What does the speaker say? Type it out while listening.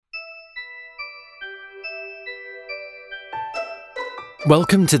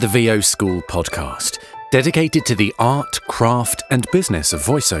Welcome to the VO School podcast, dedicated to the art, craft, and business of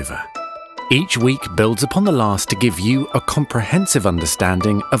voiceover. Each week builds upon the last to give you a comprehensive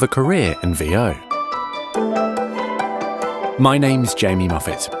understanding of a career in VO. My name's Jamie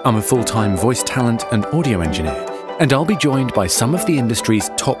Muffett. I'm a full-time voice talent and audio engineer, and I'll be joined by some of the industry's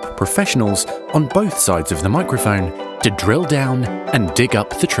top professionals on both sides of the microphone to drill down and dig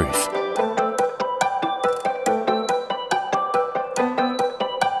up the truth.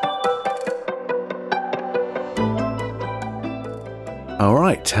 All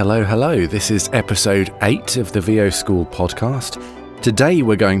right, hello. This is episode 8 of the VO School podcast. Today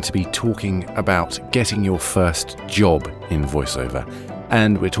we're going to be talking about getting your first job in voiceover.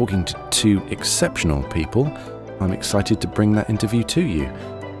 And we're talking to two exceptional people. I'm excited to bring that interview to you.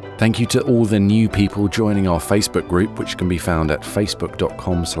 Thank you to all the new people joining our Facebook group, which can be found at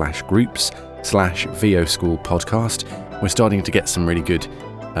facebook.com/groups/VO School podcast. We're starting to get some really good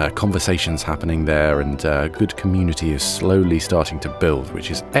conversations happening there, and a good community is slowly starting to build,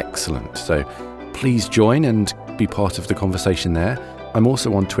 which is excellent. So please join and be part of the conversation there. I'm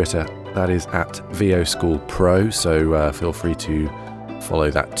also on Twitter, that is at VO School Pro, so feel free to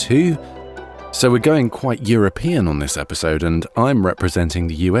follow that too. So we're going quite European on this episode, and I'm representing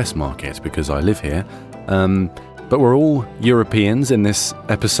the US market because I live here. But we're all Europeans in this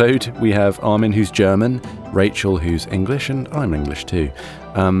episode. We have Armin, who's German, Rachel, who's English, and I'm English too.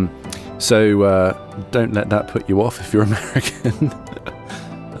 So don't let that put you off if you're American.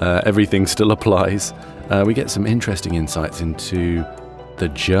 Everything still applies. We get some interesting insights into the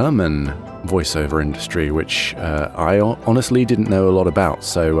German voiceover industry, which I honestly didn't know a lot about.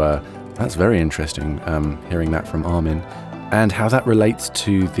 So that's very interesting, hearing that from Armin, and how that relates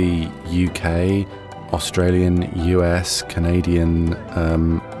to the UK, Australian, US, Canadian,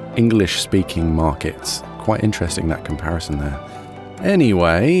 English-speaking markets. Quite interesting, that comparison there.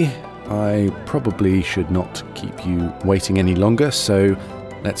 Anyway, I probably should not keep you waiting any longer, so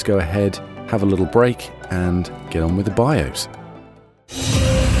let's go ahead, have a little break, and get on with the bios.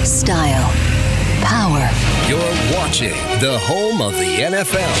 Style. Power. You're watching the home of the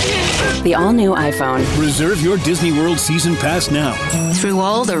NFL. The all-new iPhone. Reserve your Disney World season pass now. Through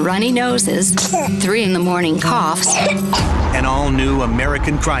all the runny noses, 3 a.m. coughs. An all-new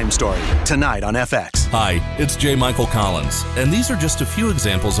American Crime Story, tonight on FX. Hi, it's J. Michael Collins, and these are just a few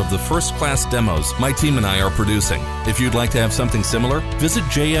examples of the first-class demos my team and I are producing. If you'd like to have something similar, visit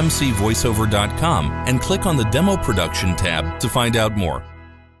jmcvoiceover.com and click on the Demo Production tab to find out more.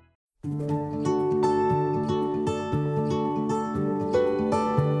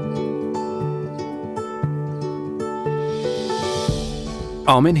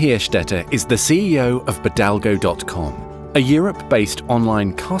 Armin Hierstetter is the CEO of Badalgo.com, a Europe-based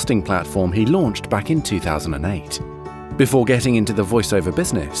online casting platform he launched back in 2008. Before getting into the voiceover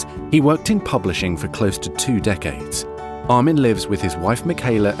business, he worked in publishing for close to 2 decades. Armin lives with his wife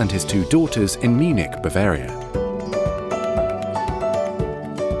Michaela and his 2 daughters in Munich, Bavaria.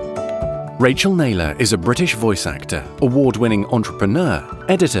 Rachel Naylor is a British voice actor, award-winning entrepreneur,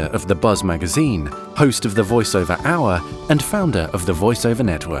 editor of The Buzz magazine, host of the VoiceOver Hour, and founder of the VoiceOver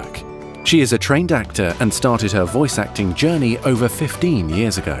Network. She is a trained actor and started her voice acting journey over 15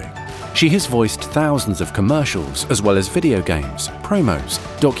 years ago. She has voiced thousands of commercials, as well as video games, promos,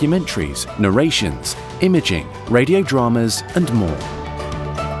 documentaries, narrations, imaging, radio dramas, and more.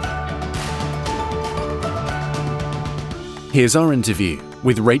 Here's our interview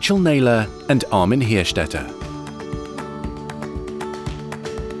with Rachel Naylor and Armin Hierstetter.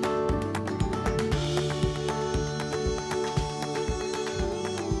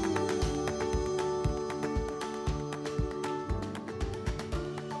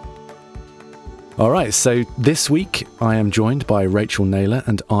 All right, so this week I am joined by Rachel Naylor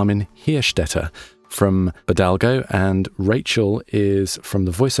and Armin Hierstetter from Badalgo, and Rachel is from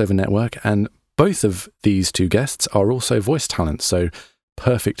the VoiceOver Network, and both of these 2 guests are also voice talent, so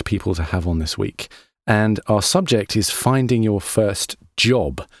perfect people to have on this week. And our subject is finding your first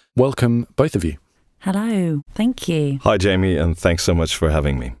job. Welcome, both of you. Hello, thank you. Hi, Jamie, and thanks so much for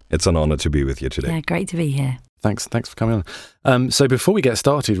having me. It's an honor to be with you today. Yeah, great to be here. Thanks for coming on. So before we get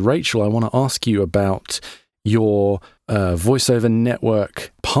started, Rachel, I want to ask you about your VoiceOver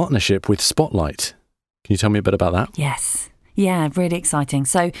Network partnership with Spotlight. Can you tell me a bit about that? Yes. Yeah, really exciting.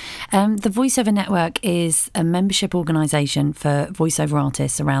 So the VoiceOver Network is a membership organisation for voiceover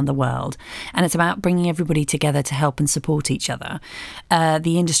artists around the world, and it's about bringing everybody together to help and support each other.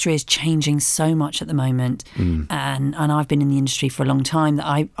 The industry is changing so much at the moment, and I've been in the industry for a long time, that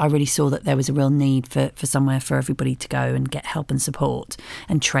I really saw that there was a real need for somewhere for everybody to go and get help and support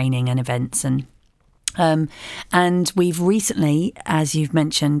and training and events and And we've recently, as you've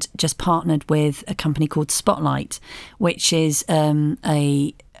mentioned, just partnered with a company called Spotlight, which is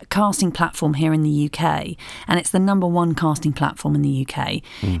a casting platform here in the UK, and it's the number one casting platform in the UK.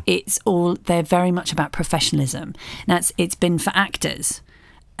 They're very much about professionalism. Now it's been for actors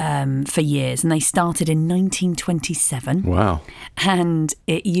for years, and they started in 1927. Wow. And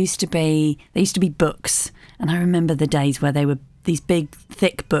there used to be books, and I remember the days where they were these big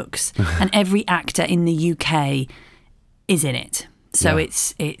thick books and every actor in the UK is in it. So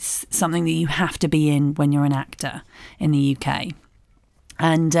it's something that you have to be in when you're an actor in the UK.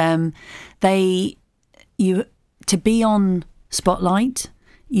 And to be on Spotlight,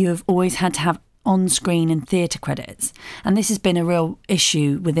 you have always had to have on-screen and theatre credits. And this has been a real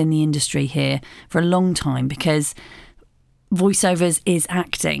issue within the industry here for a long time, because voiceovers is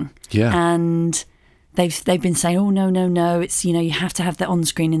acting. Yeah. And they've been saying, oh, no, it's, you have to have the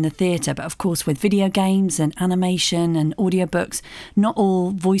on-screen in the theatre. But of course, with video games and animation and audiobooks, not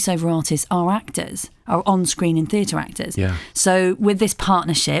all voiceover artists are actors, are on-screen and theatre actors. Yeah. So with this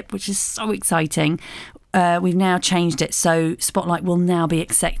partnership, which is so exciting, we've now changed it. So Spotlight will now be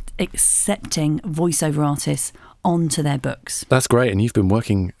accepting voiceover artists onto their books. That's great. And you've been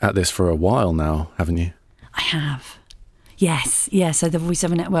working at this for a while now, haven't you? I have. Yes. Yeah. So the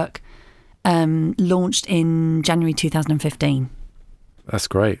VoiceOver Network launched in January 2015. That's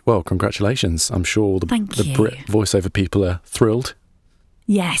great. Well, congratulations. I'm sure the Brit voiceover people are thrilled.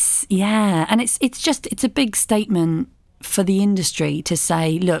 Yes, yeah. And it's a big statement for the industry to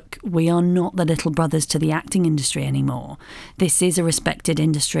say, look, we are not the little brothers to the acting industry anymore. This is a respected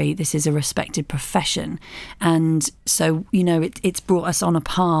industry. This is a respected profession. And so, it's brought us on a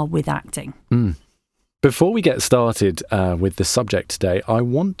par with acting. Before we get started with the subject today, I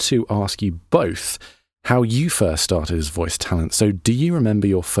want to ask you both how you first started as voice talent. So do you remember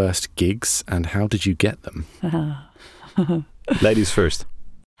your first gigs and how did you get them? Ladies first.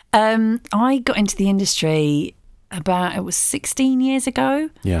 I got into the industry it was 16 years ago.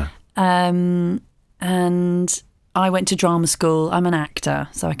 Yeah. And I went to drama school. I'm an actor,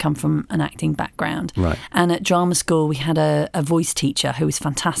 so I come from an acting background. Right. And at drama school, we had a voice teacher who was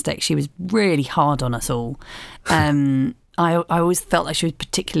fantastic. She was really hard on us all. I always felt like she was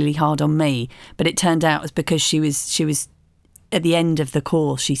particularly hard on me, but it turned out it was because she was at the end of the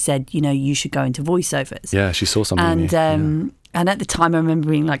course, she said, you should go into voiceovers. Yeah, she saw something in you. And at the time, I remember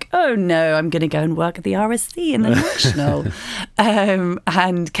being like, oh, no, I'm going to go and work at the RSC in the National.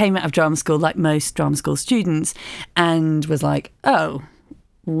 And came out of drama school like most drama school students and was like, oh,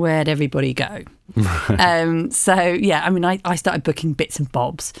 where'd everybody go? I started booking bits and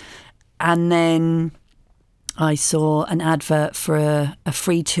bobs. And then I saw an advert for a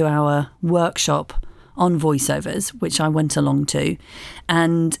free 2-hour workshop on voiceovers, which I went along to.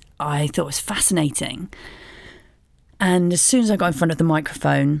 And I thought it was fascinating. And as soon as I got in front of the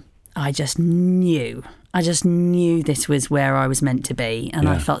microphone, I just knew this was where I was meant to be. And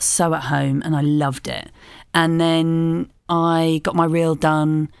I felt so at home and I loved it. And then I got my reel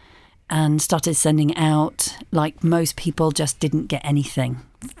done and started sending it out. Like most people, just didn't get anything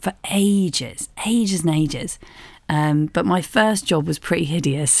for ages and ages. But my first job was pretty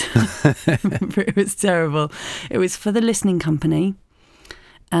hideous. It was terrible. It was for the listening company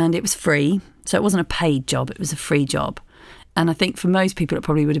and it was free. So it wasn't a paid job, it was a free job. And I think for most people it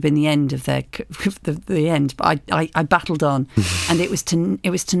probably would have been the end of the end, but I battled on. And it was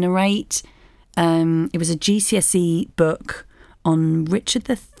to narrate, it was a GCSE book on Richard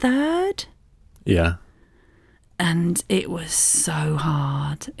III. Yeah. And it was so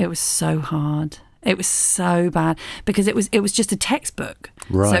hard. It was so bad because it was just a textbook.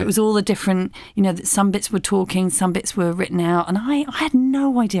 Right. So it was all the different, some bits were talking, some bits were written out, and I had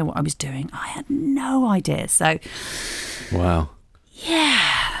no idea what I was doing. I had no idea. So, wow.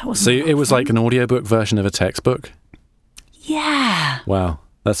 Yeah. So it was like an audiobook version of a textbook? Yeah. Wow.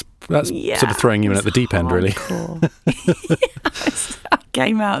 That's sort of throwing you in at the deep end, really. I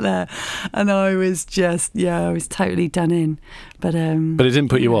came out there and I was I was totally done in. But it didn't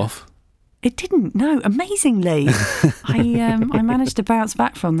put you off? It didn't, no, amazingly. I managed to bounce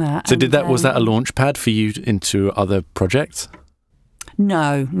back from that. So was that a launch pad for you into other projects?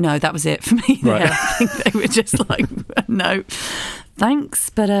 No, that was it for me. Right. I think they were just like, no,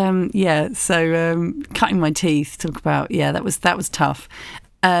 thanks. But so cutting my teeth, talk about, that was tough.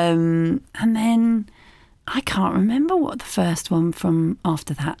 And then I can't remember what the first one from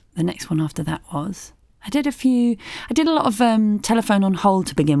after that, the next one after that was. I did a lot of telephone on hold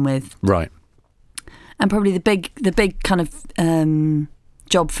to begin with. Right. And probably the big kind of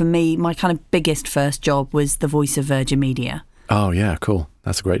job for me, my kind of biggest first job was the voice of Virgin Media. Oh yeah, cool.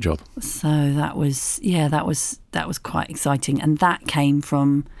 That's a great job. So that was quite exciting. And that came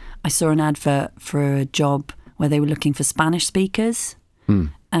from, I saw an advert for a job where they were looking for Spanish speakers.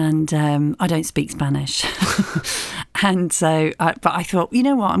 And I don't speak Spanish. And so, but I thought, you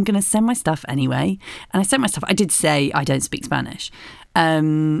know what, I'm going to send my stuff anyway. And I sent my stuff. I did say I don't speak Spanish.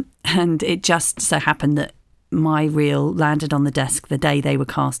 And it just so happened that my reel landed on the desk the day they were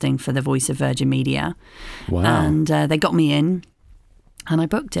casting for the Voice of Virgin Media. Wow. And they got me in and I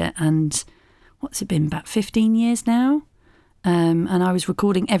booked it. And what's it been, about 15 years now? And I was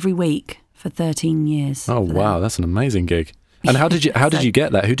recording every week for 13 years. Oh, wow. That's an amazing gig. And how did you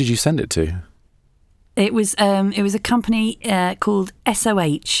get that? Who did you send it to? It was a company called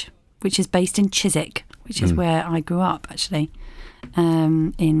SOH, which is based in Chiswick, which is where I grew up, actually,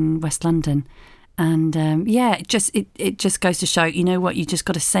 in West London. And it just goes to show, you know what, you just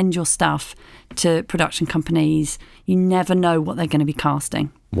got to send your stuff to production companies. You never know what they're going to be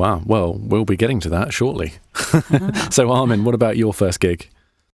casting. Wow. Well, we'll be getting to that shortly. So, Armin, what about your first gig?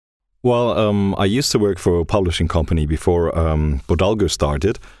 Well, I used to work for a publishing company before Bodalgo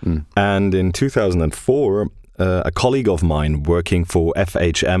started. And in 2004, a colleague of mine working for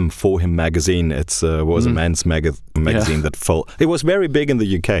FHM, For Him magazine, it was a men's magazine that it was very big in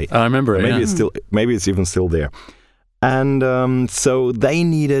the UK. I remember it. Maybe it's even still there. And so they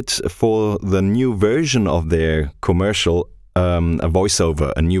needed, for the new version of their commercial, a new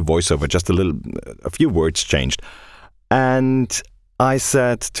voiceover, just a few words changed. And I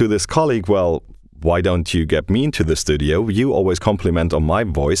said to this colleague, well, why don't you get me into the studio? You always compliment on my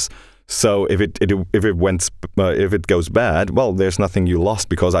voice. So if it goes bad, well, there's nothing you lost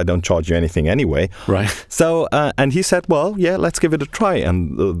because I don't charge you anything anyway. Right. So and he said, well, yeah, let's give it a try.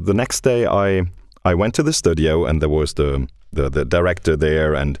 And the next day I went to the studio and there was the director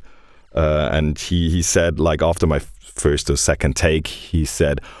there and he said, like, after my first or second take, he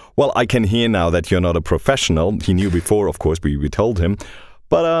said, well, I can hear now that you're not a professional. He knew before, of course, we told him.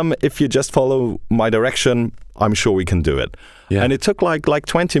 But if you just follow my direction, I'm sure we can do it. Yeah. And it took like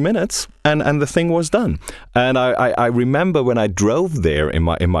 20 minutes and the thing was done. And I remember when I drove there in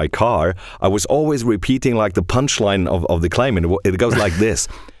my car, I was always repeating like the punchline of the claim. And it goes like this.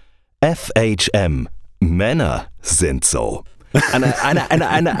 FHM, Männer sind so. And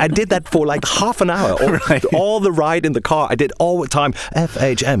I did that for like half an hour, all the ride in the car. I did all the time.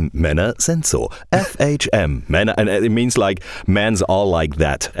 FHM, Männer sind so. FHM, Männer, and it means like men's are like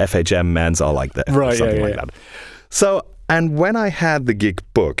that. FHM, men's are like that, right? Something like that. So, and when I had the gig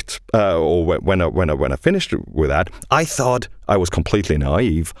booked, or when I finished with that, I thought I was completely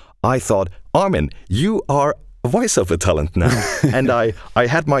naive. I thought, Armin, you are a voiceover talent now. And I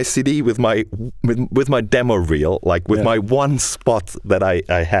had my CD with my demo reel, like with my one spot that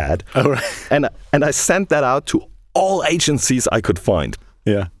I had. Oh, right. And I sent that out to all agencies I could find.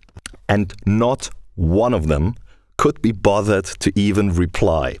 Yeah. And not one of them could be bothered to even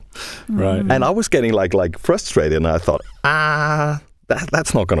reply. Right. And I was getting like frustrated and I thought,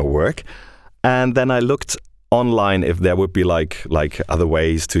 that's not going to work. And then I looked online if there would be like other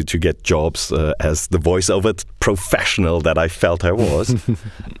ways to get jobs as the voiceover professional that I felt I was.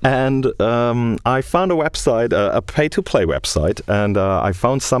 And I found a website, a pay-to-play website, and I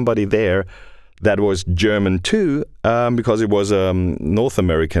found somebody there that was German too, because it was a North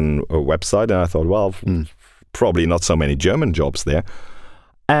American website, and I thought, well, probably not so many German jobs there.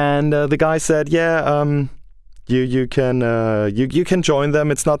 And the guy said, You can join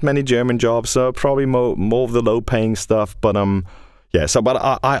them. It's not many German jobs, probably more of the low-paying stuff. But I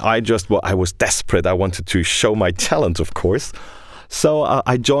was desperate. I wanted to show my talent, of course. So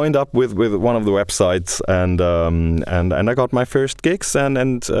I joined up with one of the websites, and I got my first gigs. And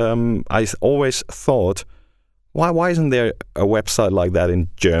I always thought, why isn't there a website like that in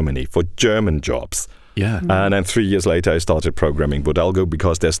Germany for German jobs? Yeah. And then 3 years later, I started programming Bodalgo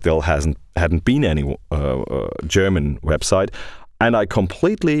because there still hadn't been any German website. And I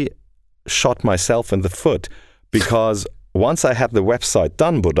completely shot myself in the foot because once I had the website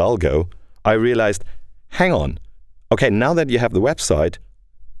done, Bodalgo, I realized, hang on. Okay, now that you have the website,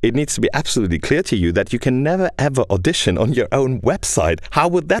 it needs to be absolutely clear to you that you can never, ever audition on your own website. How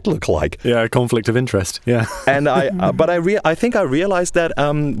would that look like? Yeah, conflict of interest. Yeah. And I think I realized that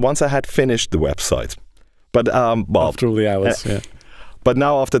once I had finished the website. But after all the hours, yeah. But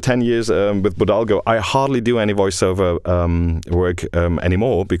now after 10 years with Bodalgo, I hardly do any voiceover work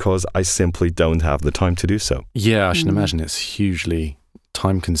anymore because I simply don't have the time to do so. Yeah, I should imagine it's hugely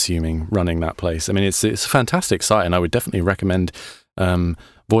time-consuming running that place. I mean, it's a fantastic site, and I would definitely recommend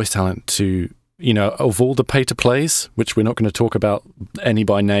voice talent to of all the pay-to-plays, which we're not going to talk about any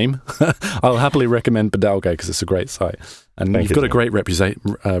by name, I'll happily recommend Bidalgo because it's a great site. And you've got a great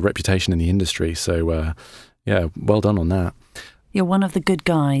reputation in the industry. So, well done on that. You're one of the good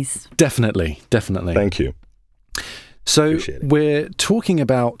guys. Definitely. Thank you. So we're talking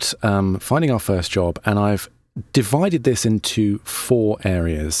about finding our first job, and I've divided this into 4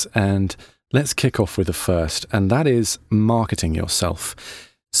 areas. And let's kick off with the first, and that is marketing yourself.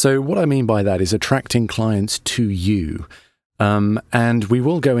 So what I mean by that is attracting clients to you. And we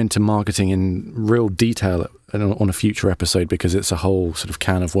will go into marketing in real detail on a future episode because it's a whole sort of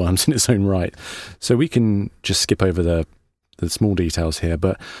can of worms in its own right. So we can just skip over the small details here.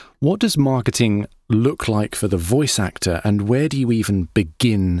 But what does marketing look like for the voice actor, and where do you even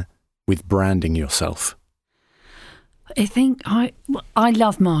begin with branding yourself? I think I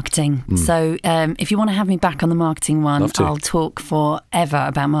love marketing. So if you want to have me back on the marketing one, I'll talk forever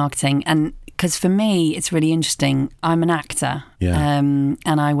about marketing. And because for me, it's really interesting. I'm an actor, and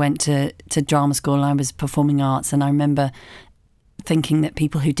I went to drama school. I was performing arts, and I remember thinking that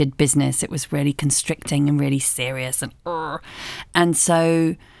people who did business, it was really constricting and really serious. And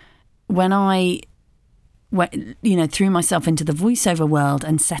so when I threw myself into the voiceover world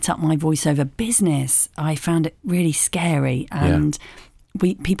and set up my voiceover business, I found it really scary. And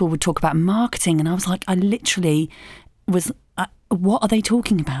people would talk about marketing, and I was like, I literally was, what are they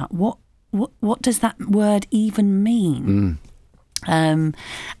talking about? What does that word even mean? And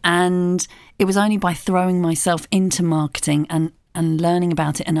it was only by throwing myself into marketing and learning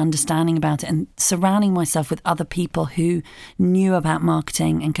about it and understanding about it and surrounding myself with other people who knew about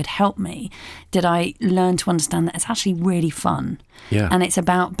marketing and could help me, did I learn to understand that it's actually really fun. Yeah. And it's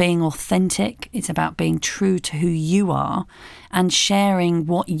about being authentic. It's about being true to who you are and sharing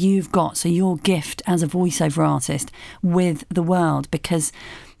what you've got, so your gift as a voiceover artist, with the world. Because,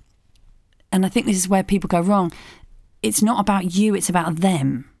 and I think this is where people go wrong, it's not about you, it's about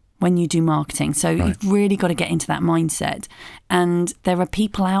them. When you do marketing. So you've really got to get into that mindset. And there are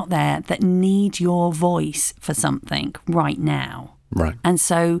people out there that need your voice for something right now. Right. And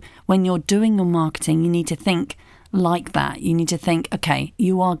so when you're doing your marketing, you need to think like that. You need to think, okay,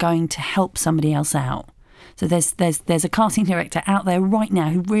 you are going to help somebody else out. So there's a casting director out there right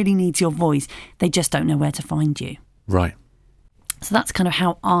now who really needs your voice. They just don't know where to find you. Right. So that's kind of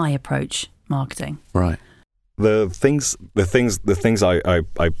how I approach marketing. Right. The things I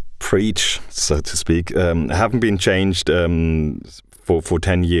preach, so to speak, haven't been changed for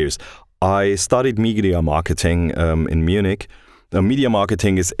 10 years. I studied media marketing in Munich. Now, media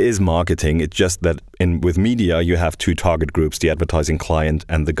marketing is marketing. It's just that with media you have 2 target groups: the advertising client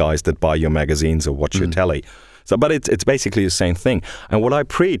and the guys that buy your magazines or watch your telly. So, but it's basically the same thing. And what I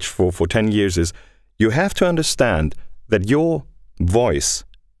preach for 10 years is you have to understand that your voice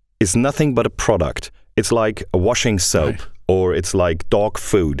is nothing but a product. It's like a washing soap, or it's like dog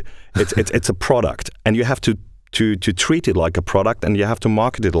food. It's a product, and you have to treat it like a product, and you have to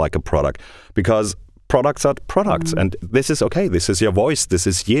market it like a product, because products are products, and this is okay. This is your voice. This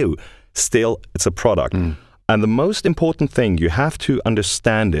is you. Still, it's a product. And the most important thing you have to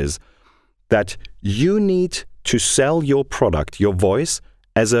understand is that you need to sell your product, your voice,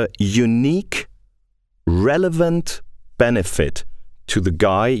 as a unique, relevant benefit to the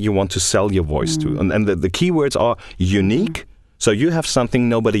guy you want to sell your voice to. And the keywords are unique, so you have something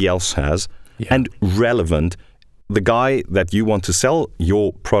nobody else has, and relevant. The guy that you want to sell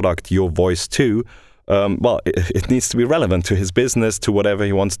your product, your voice to, it needs to be relevant to his business, to whatever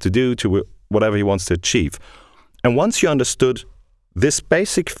he wants to do, to whatever he wants to achieve. And once you understood this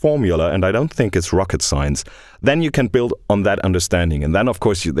basic formula, and I don't think it's rocket science, then you can build on that understanding. And then, of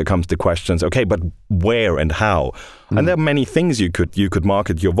course, there comes the questions, okay, but where and how? And there are many things you could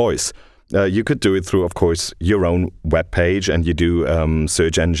market your voice. You could do it through, of course, your own web page, and you do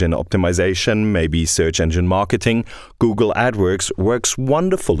search engine optimization, maybe search engine marketing. Google AdWords works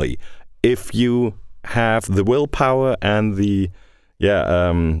wonderfully if you have the willpower and the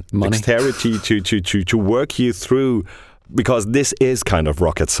dexterity to work you through. Because this is kind of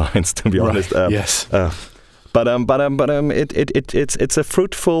rocket science, to be honest. Yes. But it's a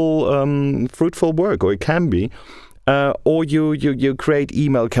fruitful work, or it can be. Or you create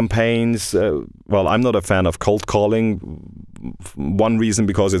email campaigns. Well, I'm not a fan of cold calling. One reason,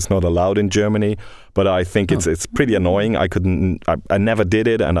 because it's not allowed in Germany, but I think it's pretty annoying. I never did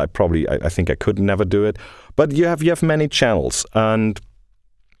it, and I think I could never do it. But you have many channels, and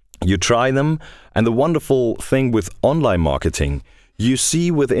you try them, and the wonderful thing with online marketing, you see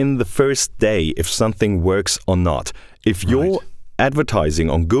within the first day if something works or not. If your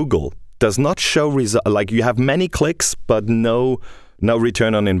advertising on Google does not show like you have many clicks but no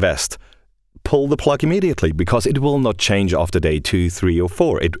return on invest, pull the plug immediately, because it will not change after day 2, 3, or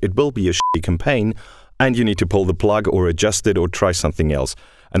 4. It will be a shitty campaign, and you need to pull the plug or adjust it or try something else.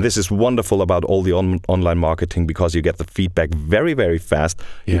 And this is wonderful about all the online marketing, because you get the feedback very, very fast.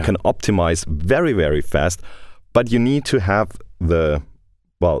 Yeah. You can optimize very, very fast, but you need to have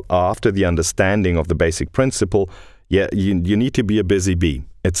after the understanding of the basic principle, you need to be a busy bee.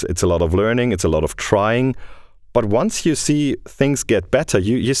 It's a lot of learning, it's a lot of trying. But once you see things get better,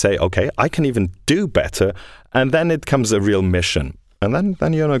 you say, okay, I can even do better. And then it comes a real mission. And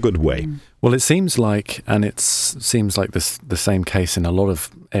then you're in a good way. Well, it seems like, and it seems like the same case in a lot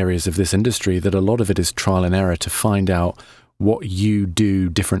of areas of this industry, that a lot of it is trial and error to find out what you do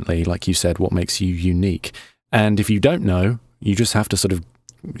differently, like you said, what makes you unique. And if you don't know, you just have to sort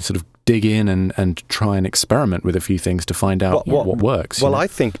of dig in and try and experiment with a few things to find out what works. I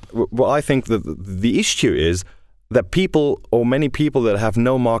think that the issue is that many people that have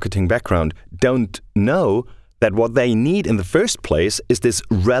no marketing background don't know that what they need in the first place is this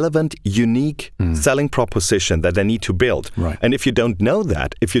relevant, unique selling proposition that they need to build. Right. And if you don't know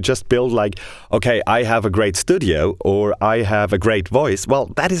that, if you just build like, okay, I have a great studio or I have a great voice, well,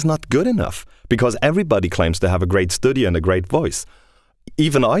 that is not good enough, because everybody claims to have a great studio and a great voice.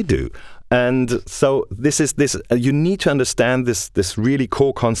 Even I do. And so you need to understand this really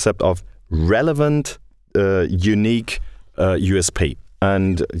core concept of relevant, unique USP.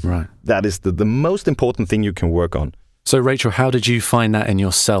 And that is the most important thing you can work on. So, Rachel, how did you find that in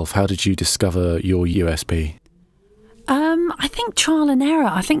yourself? How did you discover your USP? I think trial and error.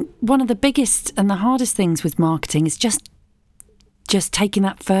 I think one of the biggest and the hardest things with marketing is just taking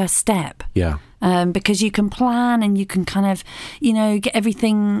that first step. Yeah. Because you can plan and you can kind of, get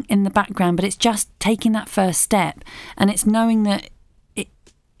everything in the background, but it's just taking that first step, and it's knowing that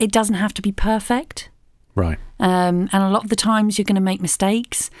it doesn't have to be perfect. Right. And a lot of the times you're going to make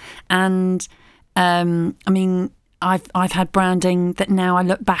mistakes. And I've had branding that now I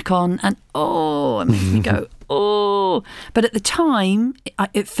look back on and it makes me go, oh. But at the time,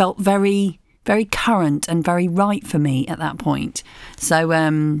 it felt very, very current and very right for me at that point. So,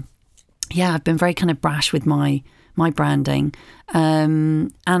 I've been very kind of brash with my branding.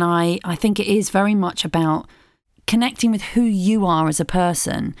 And I think it is very much about connecting with who you are as a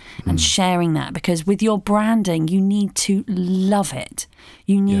person and sharing that, because with your branding, you need to love it.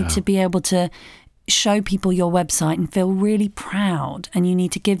 You need to be able to show people your website and feel really proud, and you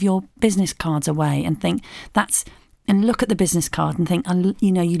need to give your business cards away and think and look at the business card and think,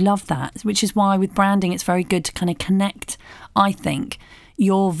 you love that, which is why with branding, it's very good to kind of connect, I think,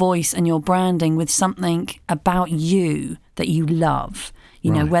 your voice and your branding with something about you that you love,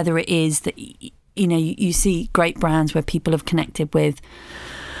 whether it is that, you see great brands where people have connected with,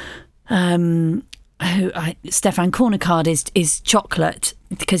 Stefan Cornecard is chocolate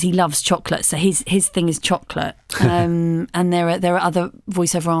because he loves chocolate. So his thing is chocolate. And there are other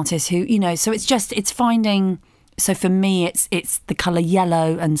voiceover artists who, so it's finding, so for me, it's the colour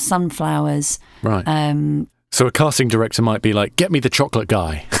yellow and sunflowers. Right. So a casting director might be like, get me the chocolate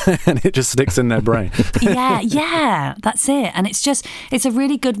guy. And it just sticks in their brain. Yeah, that's it. And it's a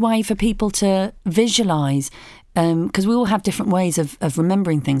really good way for people to visualise, because we all have different ways of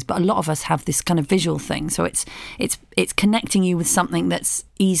remembering things, but a lot of us have this kind of visual thing. So it's connecting you with something that's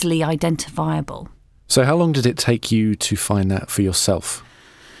easily identifiable. So how long did it take you to find that for yourself?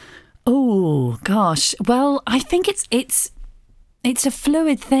 Oh, gosh. Well, I think it's a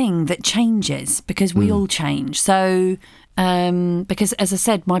fluid thing that changes, because we all change. So, because as I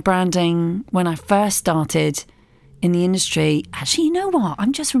said, my branding, when I first started in the industry, actually, you know what?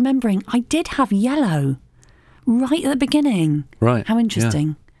 I'm just remembering I did have yellow right at the beginning. Right. How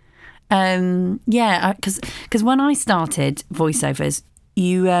interesting. Yeah. Because when I started voiceovers,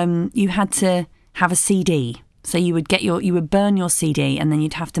 you had to have a CD. So you would burn your CD, and then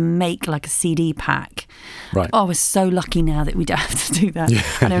you'd have to make like a CD pack. Right. Oh, I was so lucky now that we don't have to do that. Yeah.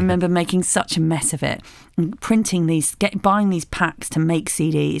 And I remember making such a mess of it, and buying these packs to make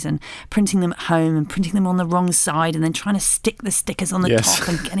CDs, and printing them at home, and printing them on the wrong side, and then trying to stick the stickers on the top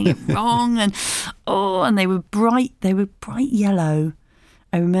and getting it wrong. And they were bright yellow.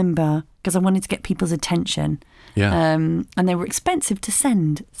 I remember, because I wanted to get people's attention. Yeah. And they were expensive to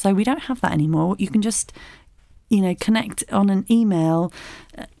send, so we don't have that anymore. You can just connect on an email,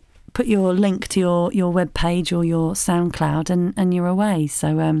 put your link to your web page or your SoundCloud, and you're away.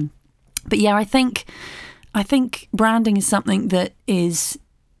 So, but yeah, I think branding is something that is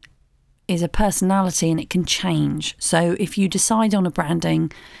a personality, and it can change. So if you decide on a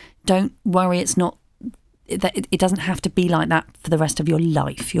branding, don't worry. It's not that it doesn't have to be like that for the rest of your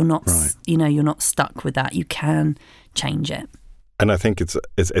life. You're not, you're not stuck with that. You can change it. And I think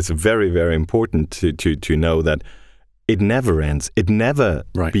it's very, very important to know that it never ends. It never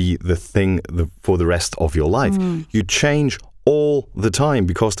be the thing for the rest of your life. You change all the time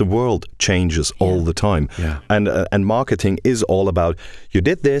because the world changes all the time. Yeah. And marketing is all about, you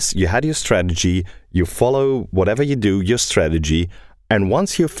did this, you had your strategy, you follow whatever you do, your strategy, and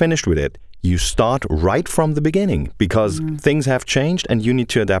once you're finished with it, you start right from the beginning because things have changed and you need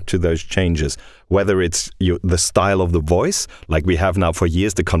to adapt to those changes. Whether it's the style of the voice, like we have now for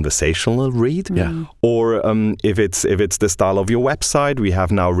years, the conversational read, or if it's the style of your website, we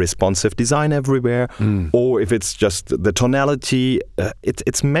have now responsive design everywhere, or if it's just the tonality,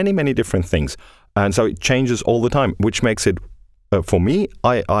 it's many, many different things. And so it changes all the time, which makes it, for me,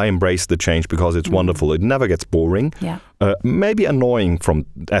 I embrace the change because it's wonderful. It never gets boring. Yeah. Maybe annoying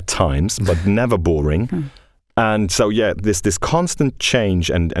at times, but never boring. And so, this constant change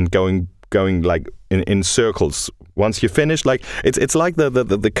and going like in circles. Once you finish, like it's like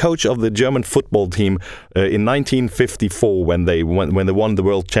the coach of the German football team in 1954 when they won the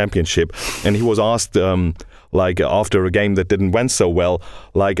world championship, and he was asked after a game that didn't went so well,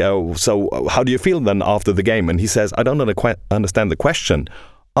 so how do you feel then after the game? And he says, I don't understand the question.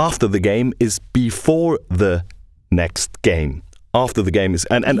 After the game is before the next game. After the game is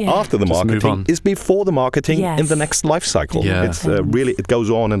and after the marketing is before the marketing in the next life cycle. Yeah. It's really, it goes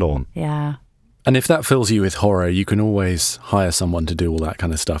on and on. Yeah. And if that fills you with horror, you can always hire someone to do all that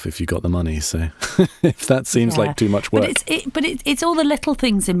kind of stuff if you've got the money. So if that seems like too much work. But it's all the little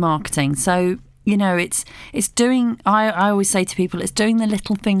things in marketing. So, it's doing, I always say to people, it's doing the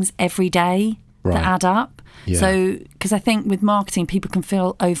little things every day that add up. Yeah. So, because I think with marketing, people can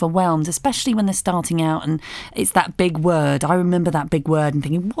feel overwhelmed, especially when they're starting out and it's that big word. I remember that big word and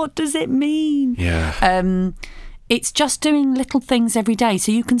thinking, what does it mean? Yeah. It's just doing little things every day.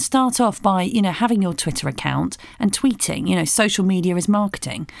 So you can start off by, having your Twitter account and tweeting. Social media is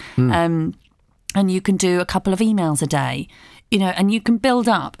marketing. And you can do a couple of emails a day, and you can build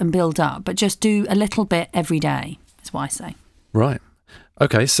up, but just do a little bit every day, is what I say. Right.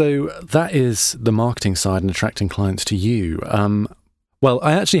 Okay, so that is the marketing side and attracting clients to you. Well,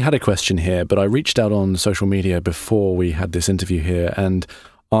 I actually had a question here, but I reached out on social media before we had this interview here and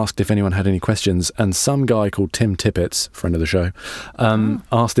asked if anyone had any questions, and some guy called Tim Tippett, friend of the show,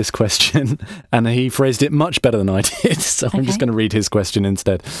 asked this question, and he phrased it much better than I did, so I'm just going to read his question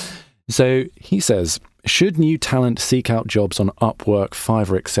instead. So he says, should new talent seek out jobs on Upwork,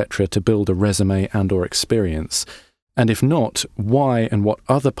 Fiverr, etc. to build a resume and or experience? And if not, why and what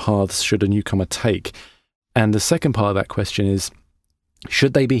other paths should a newcomer take? And the second part of that question is,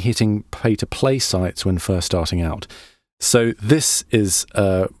 should they be hitting pay-to-play sites when first starting out? So this is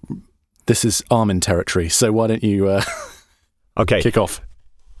Armin territory. So why don't you kick off?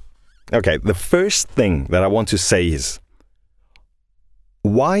 Okay, the first thing that I want to say is,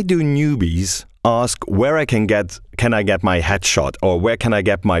 why do newbies ask where can I get my headshot, or where can I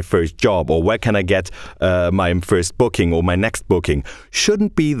get my first job, or where can I get my first booking or my next booking?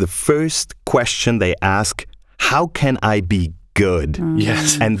 Shouldn't be the first question they ask, how can I be good?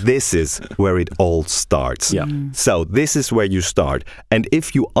 Yes. And this is where it all starts. Yeah. So this is where you start. And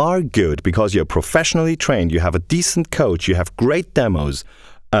if you are good because you're professionally trained, you have a decent coach, you have great demos,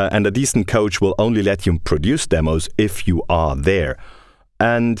 and a decent coach will only let you produce demos if you are there.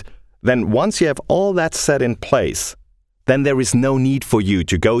 And then once you have all that set in place, then there is no need for you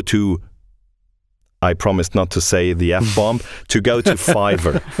to go to, I promised not to say the F-bomb, to go to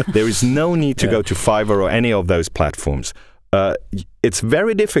Fiverr. There is no need to go to Fiverr or any of those platforms. It's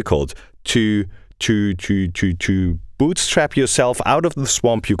very difficult to bootstrap yourself out of the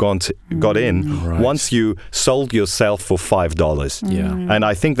swamp you got in once you sold yourself for $5. Yeah. And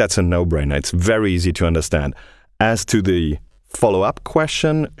I think that's a no-brainer. It's very easy to understand. As to the follow-up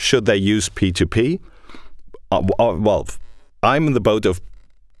question, should they use P2P? Well, I'm in the boat of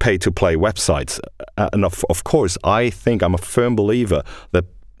pay-to-play websites. And of course, I think I'm a firm believer that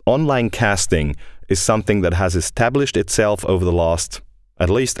online casting is something that has established itself over the last, at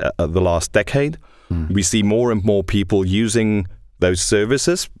least the last decade. We see more and more people using those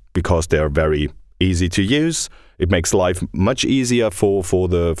services because they are very easy to use. It makes life much easier for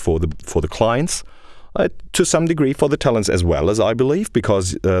the clients. To some degree for the talents as well, as I believe,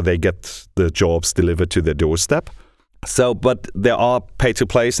 because they get the jobs delivered to their doorstep. So, but there are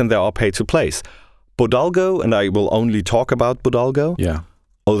pay-to-plays and there are pay-to-plays. Bodalgo, and I will only talk about Bodalgo. Yeah.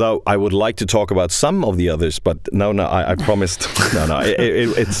 Although I would like to talk about some of the others, but no, I promised.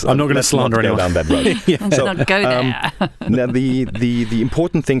 It's. I'm not going to slander anyone down that road. Let's not go there. Now, the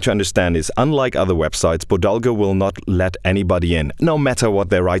important thing to understand is, unlike other websites, Bodalgo will not let anybody in, no matter what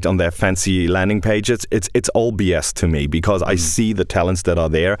they write on their fancy landing pages. It's all BS to me, because I see the talents that are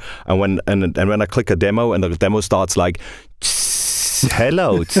there, and when I click a demo and the demo starts like,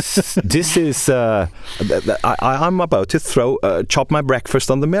 hello, this is I'm about to chop my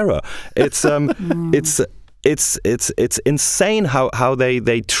breakfast on the mirror. It's it's insane how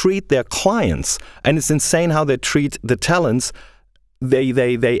they treat their clients, and it's insane how they treat the talents.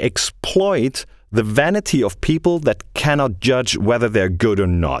 They exploit the vanity of people that cannot judge whether they're good or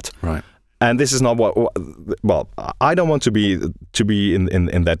not. Right. And this is not well, I don't want to be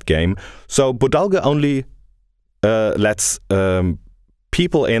in that game. So Bodalgo only lets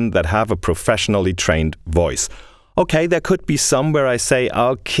people in that have a professionally trained voice. Okay, there could be some where I say,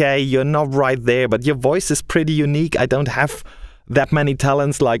 okay, you're not right there, but your voice is pretty unique. I don't have that many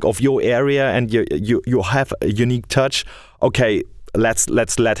talents like of your area, and you have a unique touch. Okay,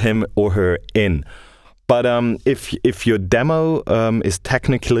 let's let him or her in. But if your demo is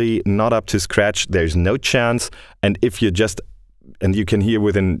technically not up to scratch, there's no chance. And if you can hear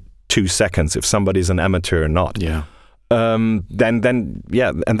within 2 seconds if somebody's an amateur or not. Yeah. Then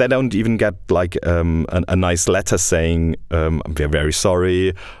yeah, and they don't even get like a nice letter saying we're very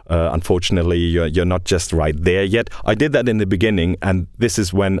sorry. Unfortunately, you're not just right there yet. I did that in the beginning, and this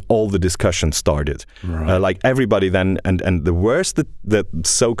is when all the discussion started. Right. Like everybody then, and the worse the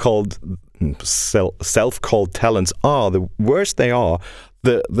so-called self-called talents are, the worse they are,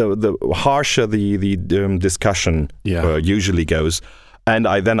 the harsher the discussion usually goes. And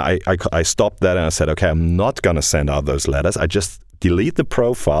I stopped that, and I said, okay, I'm not going to send out those letters. I just delete the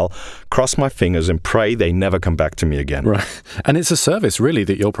profile, cross my fingers, and pray they never come back to me again. Right. And it's a service, really,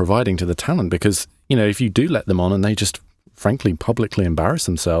 that you're providing to the talent, because, if you do let them on and they just, frankly, publicly embarrass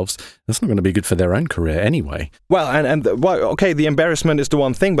themselves, that's not going to be good for their own career anyway. Well, okay, the embarrassment is the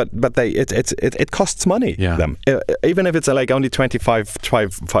one thing, but it costs money. Yeah. Them, even if it's like only 25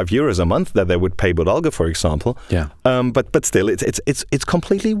 euros a month that they would pay Bodalgo, for example. Yeah. But still, it's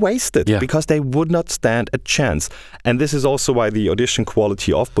completely wasted, because they would not stand a chance. And this is also why the audition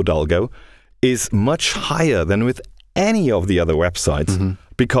quality of Bodalgo is much higher than with any of the other websites,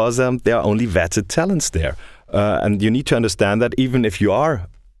 because there are only vetted talents there. And you need to understand that even if you are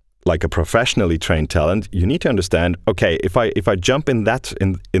like a professionally trained talent, you need to understand, okay, if I jump in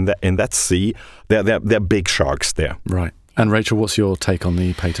that sea, there are big sharks there. Right. And Rachel, what's your take on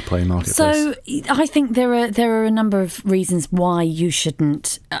the pay-to-play marketplace? So I think there are a number of reasons why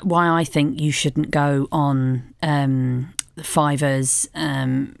I think you shouldn't go on Fiverr's,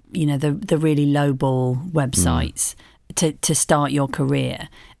 the really low-ball websites to start your career.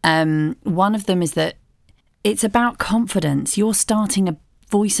 One of them is that it's about confidence. You're starting a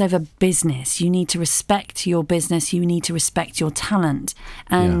voiceover business. You need to respect your business. You need to respect your talent.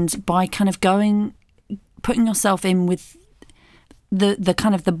 And by kind of putting yourself in with the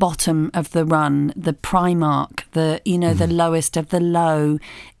kind of the bottom of the run, the Primark, the lowest of the low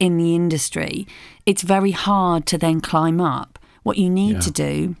in the industry, it's very hard to then climb up. What you need to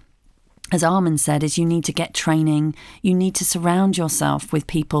do, as Armin said, is you need to get training. You need to surround yourself with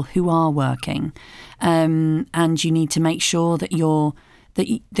people who are working, and you need to make sure that you're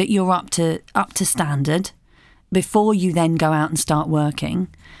up to standard before you then go out and start working.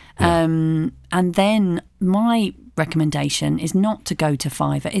 And then my recommendation is not to go to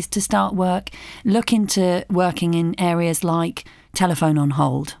Fiverr, is to start look into working in areas like telephone on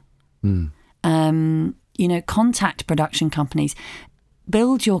hold. Contact production companies.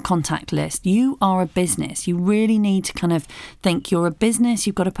 Build your contact list. You are a business. You really need to kind of think you're a business.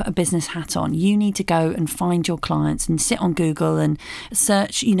 You've got to put a business hat on. You need to go and find your clients and sit on Google and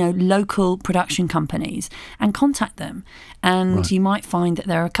search, local production companies and contact them. And you might find that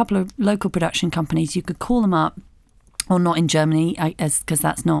there are a couple of local production companies. You could call them up. Or not in Germany, because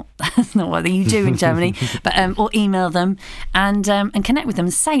that's not what you do in Germany. But or email them and connect with them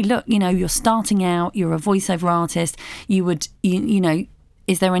and say, look, you're starting out. You're a voiceover artist.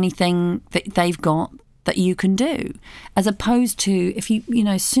 Is there anything that they've got that you can do? As opposed to if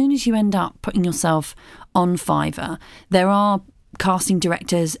as soon as you end up putting yourself on Fiverr, there are casting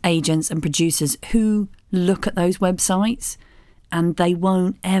directors, agents, and producers who look at those websites and they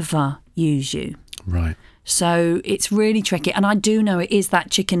won't ever use you. Right. So it's really tricky. And I do know it is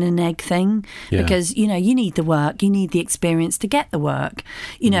that chicken and egg thing because, you need the work, you need the experience to get the work,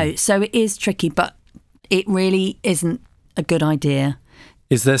 so it is tricky, but it really isn't a good idea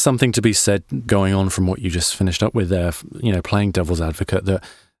Is there something to be said, going on from what you just finished up with there, playing devil's advocate, that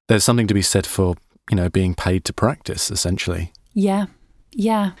there's something to be said for, being paid to practice, essentially? Yeah.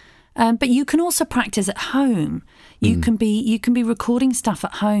 But you can also practice at home. You can be recording stuff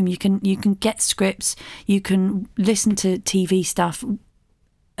at home. You can get scripts. You can listen to TV stuff,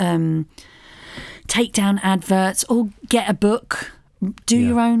 take down adverts, or get a book.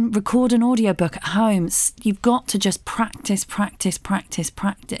 Record an audiobook at home. You've got to just practice, so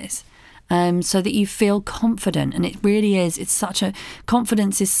that you feel confident. And it really is.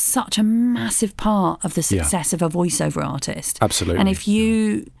 Confidence is such a massive part of the success of a voiceover artist. Absolutely. And if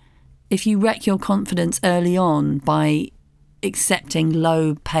you wreck your confidence early on by accepting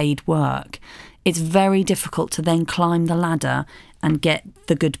low paid work, it's very difficult to then climb the ladder and get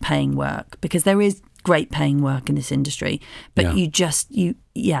the good paying work, because there is great paying work in this industry, but you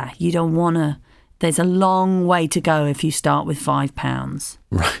don't want to. There's a long way to go if you start with £5.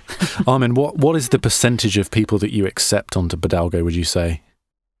 Right. Armin, what is the percentage of people that you accept onto Bodalgo, would you say?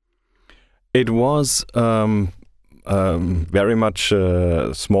 It was very much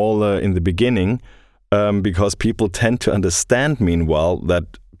smaller in the beginning, because people tend to understand, meanwhile, that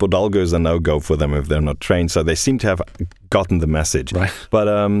Bodalgo is a no-go for them if they're not trained. So they seem to have gotten the message. Right. But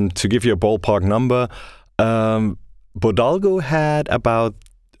to give you a ballpark number, Bodalgo had about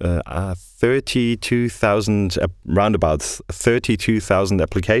 32,000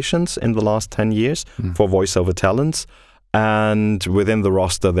 applications in the last 10 years for voiceover talents. And within the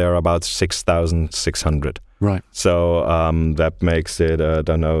roster, there are about 6,600. Right. So that makes it,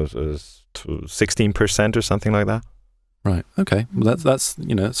 16% or something like that. Right. Okay. Well, that's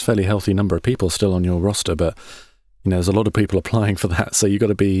it's a fairly healthy number of people still on your roster, but there's a lot of people applying for that, so you got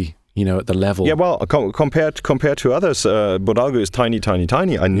to be at the level. Yeah. Well, compared to others, Bodalgo is tiny.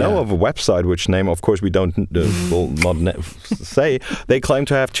 I know of a website which name, of course, we don't will not say. They claim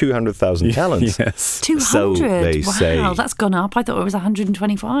to have 200,000 talents. Yes. 200. So they say. Wow, that's gone up. I thought it was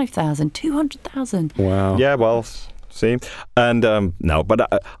 125,000. 200,000. Wow. Yeah. Well. See, and no,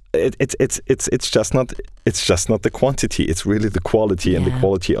 but it's just not the quantity. It's really the quality, and the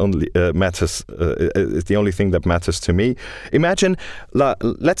quality only matters. It's the only thing that matters to me. Imagine,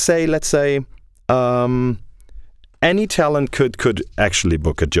 let's say, any talent could actually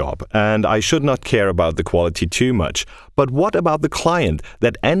book a job, and I should not care about the quality too much. But what about the client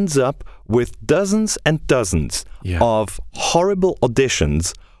that ends up with dozens and dozens of horrible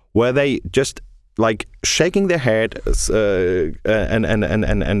auditions where they just shaking their head and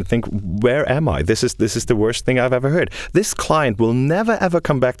think, where am I? This is the worst thing I've ever heard. This client will never ever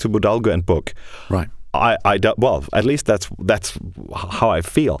come back to Bodalgo and book. Right. I don't, well, at least that's how I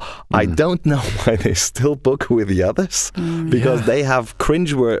feel. I don't know why they still book with the others, because they have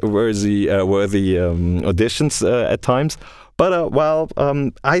cringe-worthy auditions at times. But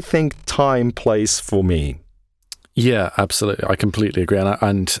I think time plays for me. Yeah, absolutely. I completely agree.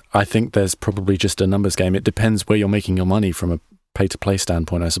 And I think there's probably just a numbers game. It depends where you're making your money from a pay-to-play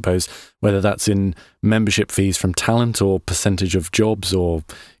standpoint, I suppose, whether that's in membership fees from talent or percentage of jobs or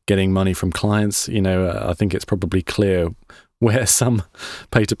getting money from clients. I think it's probably clear where some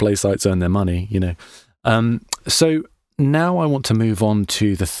pay-to-play sites earn their money, So now I want to move on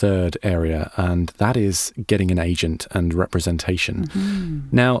to the third area, and that is getting an agent and representation. Mm-hmm.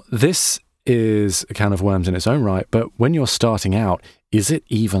 Now, this is a can of worms in its own right, but when you're starting out, is it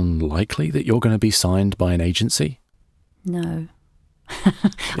even likely that you're going to be signed by an agency? No.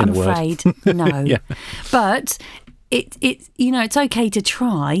 I'm afraid no. Yeah. But it's okay to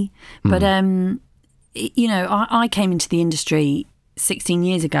try, but I came into the industry 16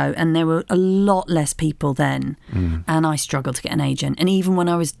 years ago, and there were a lot less people then, and I struggled to get an agent. And even when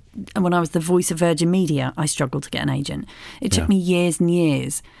I was the voice of Virgin Media, I struggled to get an agent. It took me years and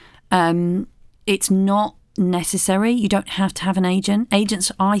years. It's not necessary. You don't have to have an agent.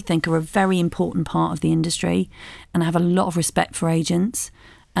 Agents, I think, are a very important part of the industry, and I have a lot of respect for agents.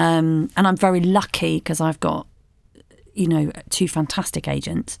 And I'm very lucky because I've got, two fantastic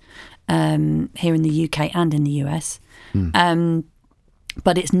agents here in the UK and in the US.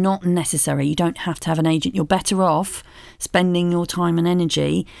 But it's not necessary. You don't have to have an agent. You're better off spending your time and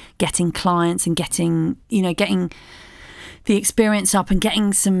energy getting clients and getting the experience up and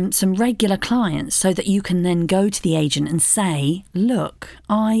getting some regular clients, so that you can then go to the agent and say, look,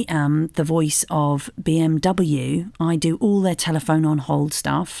 I am the voice of BMW. I do all their telephone on hold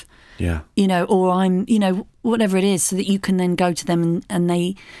stuff. Yeah. Or I'm, whatever it is, so that you can then go to them and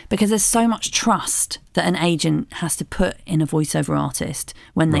they, because there's so much trust that an agent has to put in a voiceover artist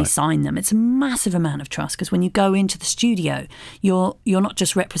when they sign them. It's a massive amount of trust, because when you go into the studio, you're not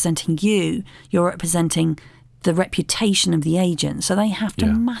just representing you, you're representing the reputation of the agent. So they have to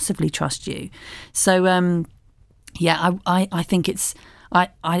massively trust you. So, I think it's,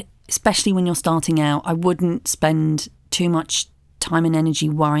 I especially when you're starting out, I wouldn't spend too much time and energy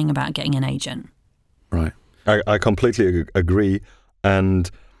worrying about getting an agent. Right. I completely agree. And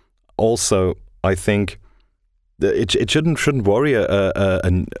also, I think it shouldn't worry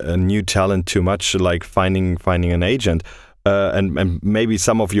a new talent too much, like finding an agent. And maybe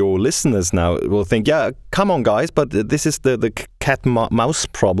some of your listeners now will think, yeah, come on, guys, but this is the cat-mouse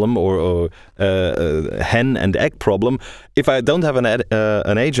problem or hen and egg problem. If I don't have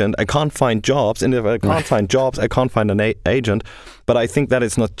an agent, I can't find jobs. And if I can't find jobs, I can't find an agent. But I think that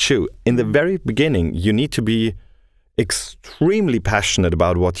is not true. In the very beginning, you need to be extremely passionate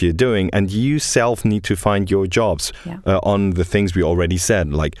about what you're doing, and you self need to find your jobs on the things we already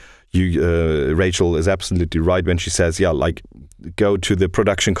said, like Rachel is absolutely right when she says, like go to the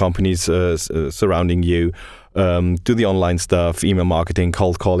production companies surrounding you, do the online stuff, email marketing,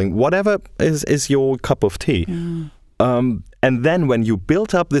 cold calling, whatever is your cup of tea. And then when you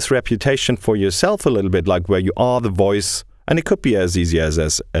build up this reputation for yourself a little bit, like where you are the voice, and it could be as easy as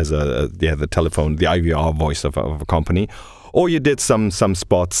the telephone, the IVR voice of a company, or you did some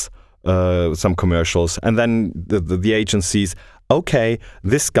spots, some commercials, and then the agencies, okay,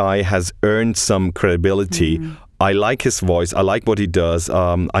 this guy has earned some credibility. I like his voice. I like what he does.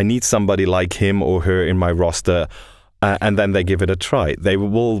 I need somebody like him or her in my roster. And then they give it a try. They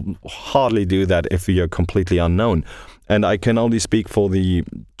will hardly do that if you're completely unknown. And I can only speak for the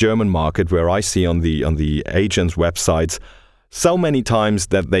German market, where I see on the agents' websites so many times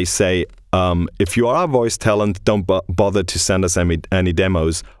that they say, if you are a voice talent, don't bother to send us any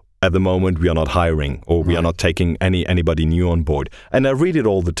demos. At the moment, we are not hiring, or we are not taking anybody new on board. And I read it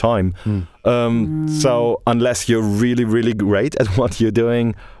all the time. So unless you're really, really great at what you're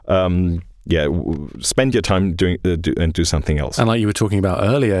doing, spend your time and do something else. And like you were talking about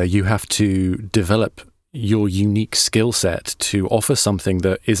earlier, you have to develop your unique skill set to offer something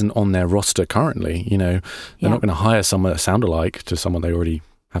that isn't on their roster currently. They're not going to hire someone that sound alike to someone they already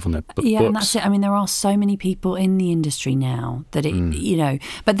have on their books. Yeah, and that's it. I mean, there are so many people in the industry now that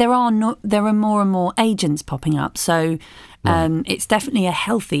but there are more and more agents popping up. So it's definitely a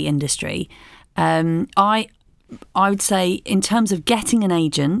healthy industry. I would say in terms of getting an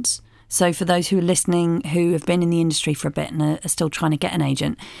agent, so for those who are listening who have been in the industry for a bit and are still trying to get an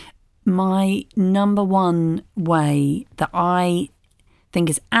agent, my number one way that I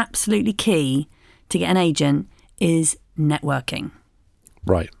think is absolutely key to get an agent is networking.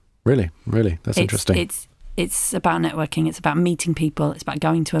 Right. Really? That's interesting. It's about networking. It's about meeting people. It's about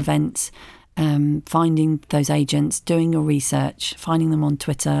going to events, finding those agents, doing your research, finding them on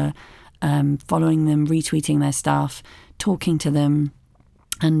Twitter, following them, retweeting their stuff, talking to them,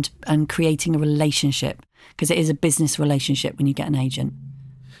 and creating a relationship, because it is a business relationship when you get an agent.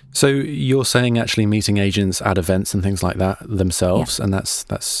 So you're saying actually meeting agents at events and things like that themselves, and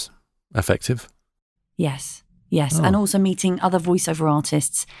that's effective? Yes, and also meeting other voiceover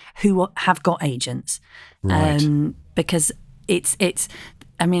artists who have got agents, right? Because it's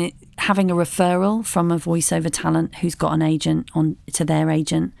having a referral from a voiceover talent who's got an agent on to their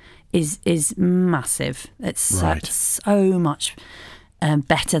agent is massive. It's so much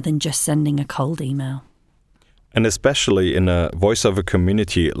better than just sending a cold email. And especially in a voiceover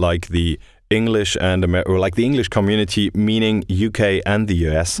community like the English or like the English community, meaning UK and the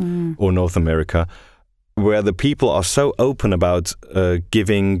US or North America, where the people are so open about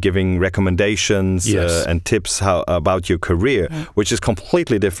giving recommendations and tips about your career, which is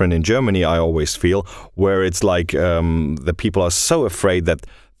completely different in Germany, I always feel, where it's like the people are so afraid that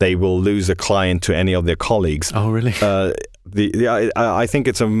they will lose a client to any of their colleagues. Oh, really? I think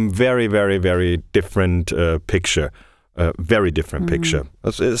it's a very, very, very different picture. Very different picture.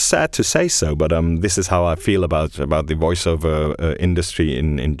 It's sad to say so, but this is how I feel about the voiceover industry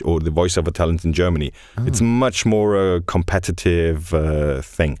or the voiceover talent in Germany. It's much more a competitive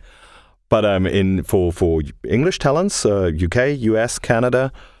thing. But for English talents, UK, US,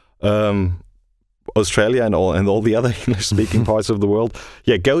 Canada, Australia and all the other English-speaking parts of the world,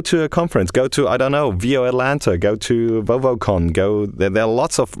 go to a conference, go to, I don't know, VO Atlanta, go to VovoCon, there are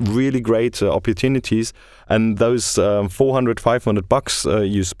lots of really great opportunities, and those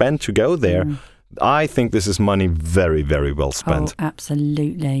 $400-500 you spend to go there, I think this is money very, very well spent. Oh,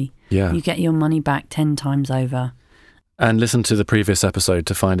 absolutely. Yeah. You get your money back 10 times over. And listen to the previous episode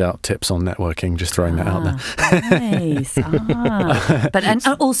to find out tips on networking, just throwing that out there. Nice. But and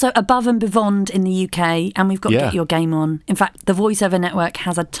also Above and Beyond in the UK, and we've got Get Your Game On. In fact, the VoiceOver Network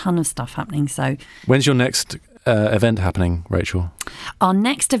has a ton of stuff happening. So when's your next event happening, Rachel? Our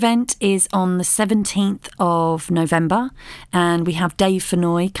next event is on the 17th of November, and we have Dave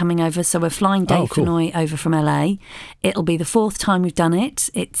Fennoy coming over. So we're flying Dave Fennoy over from LA. It'll be the 4th time we've done it.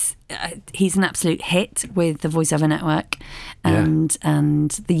 He's an absolute hit with the VoiceOver Network and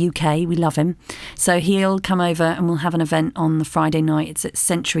the UK. We love him. So he'll come over and we'll have an event on the Friday night. It's at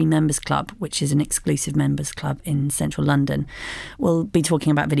Century Members Club, which is an exclusive members club in central London. We'll be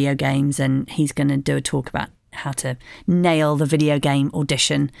talking about video games, and he's going to do a talk about how to nail the video game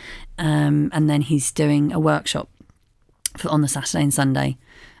audition. And then he's doing a workshop on the Saturday and Sunday.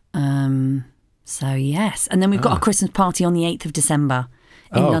 So, yes. And then we've got a Christmas party on the 8th of December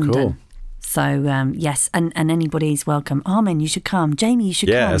in London. Cool. So, yes, and anybody's welcome. Armin, you should come. Jamie, you should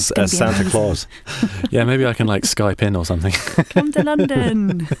come. Yeah, as Santa Claus. Yeah, maybe I can Skype in or something. Come to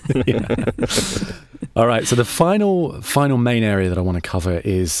London. All right, so the final main area that I want to cover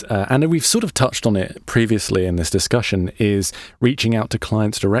is, and we've sort of touched on it previously in this discussion, is reaching out to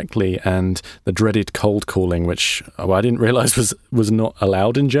clients directly and the dreaded cold calling, which I didn't realise was not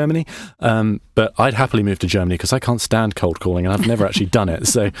allowed in Germany. But I'd happily move to Germany because I can't stand cold calling, and I've never actually done it.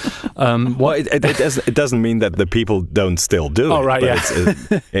 So, it doesn't mean that the people don't still do it. Oh, right,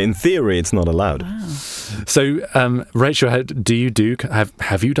 in theory, it's not allowed. Wow. So, Rachel,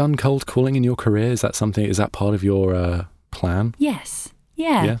 have you done cold calling in your career? Is that part of your plan? Yes.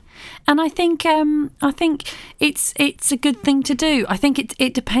 Yeah. And I think it's a good thing to do. I think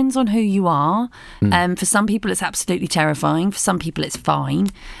it depends on who you are. For some people, it's absolutely terrifying. For some people, it's fine.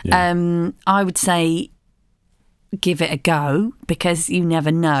 Yeah. I would say give it a go because you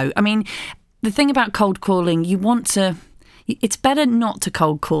never know. I mean, the thing about cold calling, it's better not to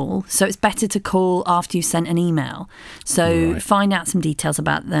cold call. So it's better to call after you sent an email. So find out some details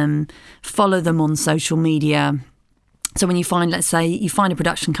about them, follow them on social media. So when let's say you find a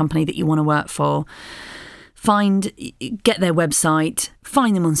production company that you want to work for, get their website,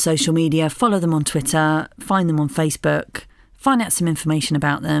 find them on social media, follow them on Twitter, find them on Facebook, find out some information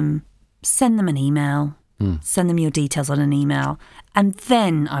about them, send them an email, send them your details on an email. And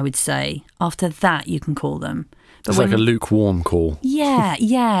then I would say after that, you can call them. But it's like a lukewarm call.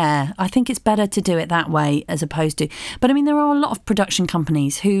 Yeah. I think it's better to do it that way as opposed to... But I mean, there are a lot of production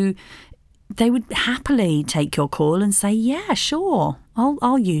companies who... they would happily take your call and say, yeah, sure,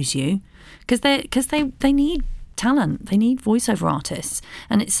 I'll use you. Because they need talent. They need voiceover artists.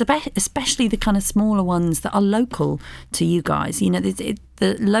 And it's especially the kind of smaller ones that are local to you guys. You know,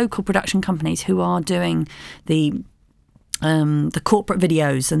 the local production companies who are doing the corporate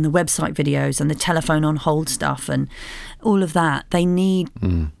videos and the website videos and the telephone on hold stuff and all of that. They need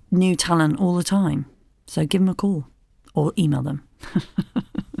new talent all the time. So give them a call or email them.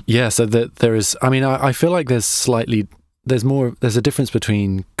 Yeah, so there is, I mean, I feel like there's a difference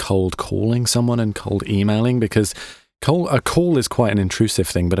between cold calling someone and cold emailing, because a call is quite an intrusive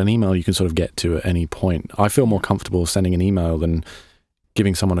thing, but an email you can sort of get to at any point. I feel more comfortable sending an email than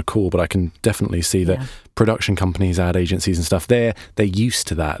giving someone a call, but I can definitely see that production companies, ad agencies and stuff, they're used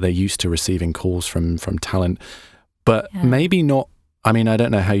to that. They're used to receiving calls from talent, but maybe not. I mean, I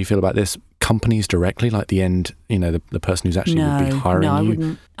don't know how you feel about this. Companies directly, like the end, the person who's actually would be hiring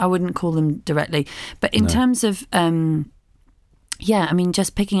you. I wouldn't call them directly. But in terms of, I mean,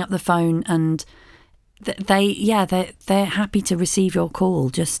 just picking up the phone and they're happy to receive your call.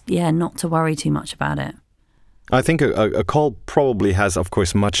 Just not to worry too much about it. I think a call probably has, of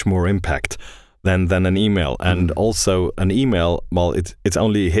course, much more impact than an email. And also an email, well, it's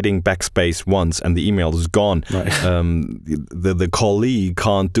only hitting backspace once and the email is gone. Right. The callee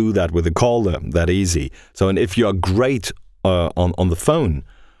can't do that with a caller that easy. So, and if you're great on the phone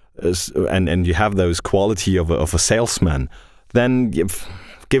and you have those quality of a salesman, then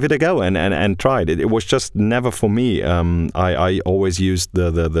give it a go and try it. It was just never for me. I always used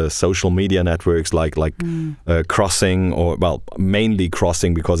the social media networks like Crossing, or mainly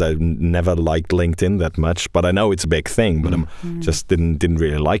Crossing, because I never liked LinkedIn that much. But I know it's a big thing, but I just didn't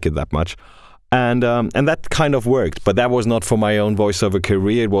really like it that much. And that kind of worked, but that was not for my own voiceover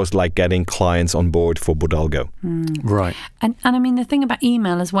career. It was like getting clients on board for Bodalgo. Right. And I mean, the thing about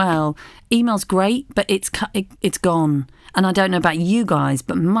email as well, email's great, but it's gone. And I don't know about you guys,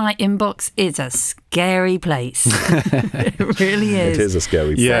 but my inbox is a scary place. It really is. It is a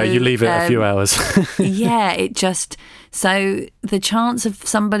scary place. Yeah, you leave it a few hours. So the chance of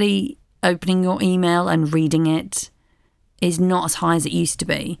somebody opening your email and reading it is not as high as it used to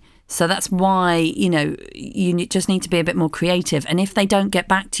be. So that's why, you just need to be a bit more creative. And if they don't get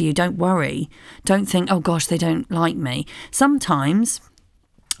back to you, don't worry. Don't think, oh gosh, they don't like me. Sometimes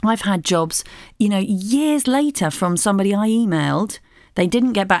I've had jobs, years later from somebody I emailed They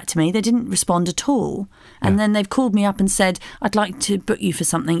didn't get back to me. They didn't respond at all. And then they've called me up and said, I'd like to book you for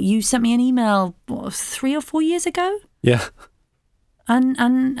something. You sent me an email, 3 or 4 years ago? Yeah.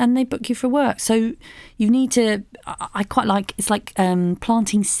 And they book you for work. So you need to, I quite like, it's like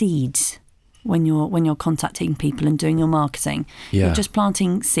planting seeds when you're contacting people and doing your marketing. Yeah. You're just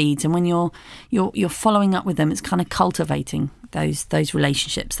planting seeds, and when you're following up with them, it's kind of cultivating those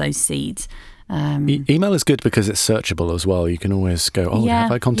relationships, those seeds. Email is good because it's searchable as well. You can always go,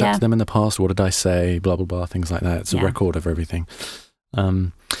 have I contacted them in the past? What did I say? Blah, blah, blah, things like that. It's a record of everything.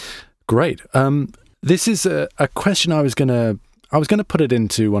 Great. This is a question I was going to put it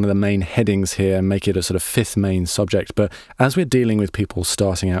into one of the main headings here and make it a sort of fifth main subject. But as we're dealing with people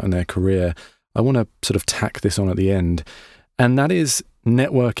starting out in their career, I want to sort of tack this on at the end. And that is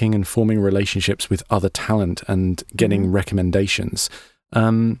networking and forming relationships with other talent and getting recommendations.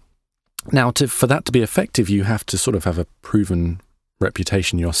 Now, for that to be effective, you have to sort of have a proven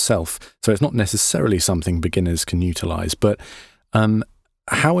reputation yourself. So it's not necessarily something beginners can utilize. But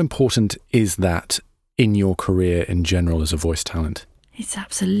how important is that in your career in general as a voice talent? It's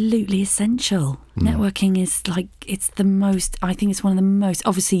absolutely essential. Networking is I think it's one of the most,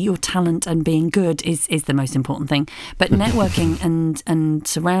 obviously your talent and being good is the most important thing, but networking and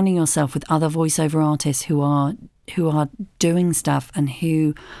surrounding yourself with other voiceover artists who are doing stuff and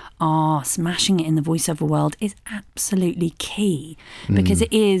who are smashing it in the voiceover world is absolutely key, because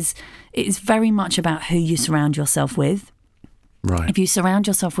it's very much about who you surround yourself with. Right. If you surround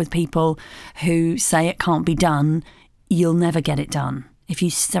yourself with people who say it can't be done, you'll never get it done. If you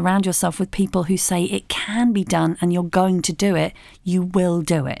surround yourself with people who say it can be done and you're going to do it, you will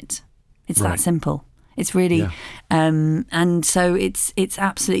do it. It's that simple. It's really, and so it's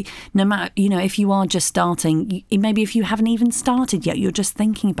absolutely, no matter, if you are just starting, maybe if you haven't even started yet, you're just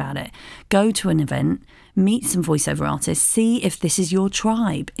thinking about it, go to an event, meet some voiceover artists, see if this is your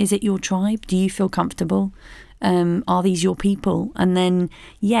tribe. Is it your tribe? Do you feel comfortable? Are these your people? And then,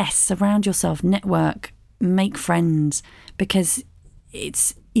 yes, surround yourself, network, make friends, because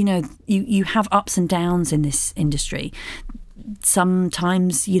it's, you have ups and downs in this industry.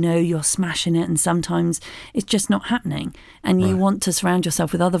 Sometimes, you're smashing it and sometimes it's just not happening. And you want to surround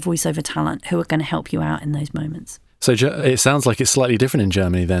yourself with other voiceover talent who are going to help you out in those moments. So it sounds like it's slightly different in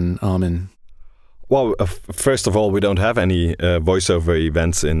Germany then, Armin. Well, first of all, we don't have any voiceover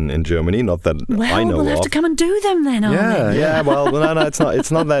events in Germany, not that I know of. We'll have to come and do them then, Armin. Yeah. Well, no,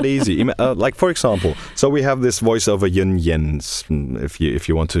 it's not that easy. Like, for example, so we have this voiceover unions, if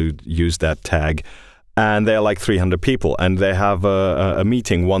you want to use that tag, and they're like 300 people, and they have a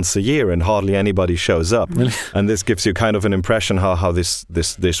meeting once a year, and hardly anybody shows up. Really? And this gives you kind of an impression how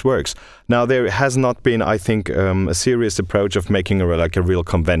this works. Now, there has not been, I think, a serious approach of making a real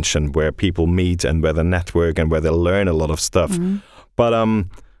convention where people meet and where they network and where they learn a lot of stuff. Mm-hmm. But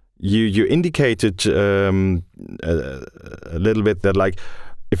you indicated a little bit that, like,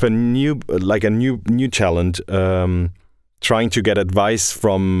 if a new talent trying to get advice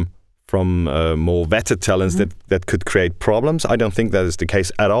from more vetted talents that could create problems. I don't think that is the case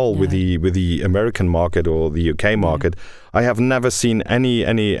at all with the American market or the UK market. I have never seen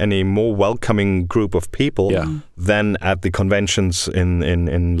any more welcoming group of people than at the conventions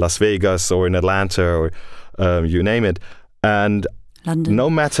in Las Vegas or in Atlanta or you name it. And London. No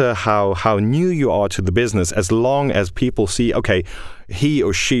matter how new you are to the business, as long as people see, okay, he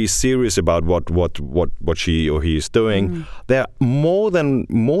or she is serious about what she or he is doing, they're more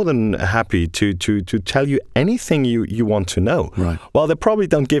than happy to tell you anything you want to know. Right. Well, they probably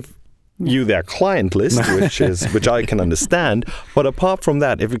don't give you their client list, which I can understand. But apart from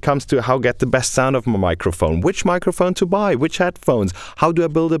that, if it comes to how get the best sound of my microphone, which microphone to buy, which headphones, how do I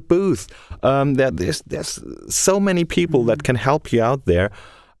build a booth, there's so many people that can help you out there.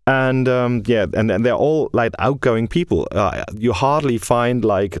 And and they're all like outgoing people. You hardly find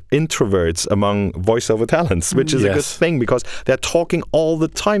like introverts among voiceover talents, which is a good thing because they're talking all the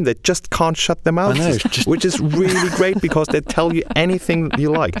time. They just can't shut them out, which is really great because they tell you anything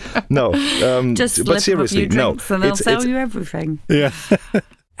you like. No, but seriously, no, and they'll tell you everything. Yeah,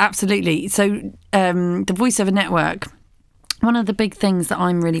 absolutely. So the voiceover network. One of the big things that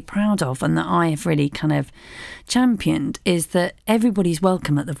I'm really proud of and that I have really kind of championed is that everybody's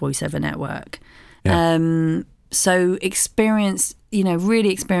welcome at the voiceover network. Yeah. So really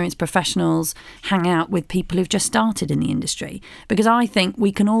experienced professionals hang out with people who've just started in the industry, because I think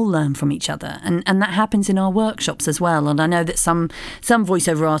we can all learn from each other, and that happens in our workshops as well. And I know that some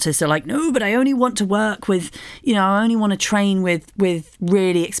voiceover artists are like, no, but I only want to work with, I only want to train with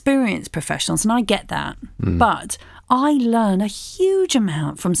really experienced professionals, and I get that. But I learn a huge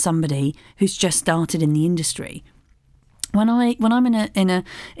amount from somebody who's just started in the industry. when I'm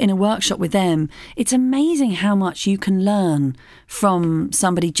in a workshop with them, it's amazing how much you can learn from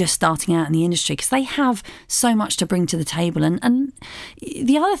somebody just starting out in the industry, because they have so much to bring to the table. And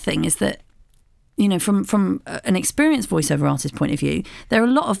the other thing is that, you know, from an experienced voiceover artist point of view, there are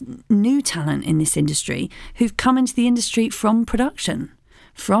a lot of new talent in this industry who've come into the industry from production,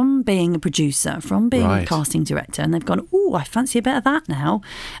 from being a producer, from being a casting director, and they've gone, oh, I fancy a bit of that now.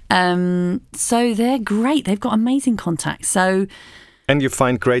 So they're great. They've got amazing contacts. So. And you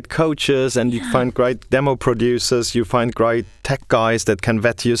find great coaches, and you find great demo producers, you find great tech guys that can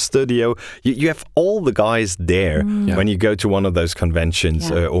vet your studio. You have all the guys there when you go to one of those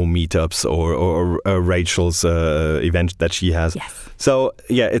conventions or meetups or Rachel's event that she has. Yes. So,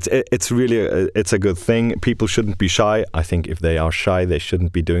 yeah, it's really it's a good thing. People shouldn't be shy. I think if they are shy, they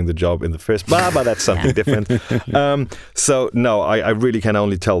shouldn't be doing the job in the first place. But that's something different. So, no, I really can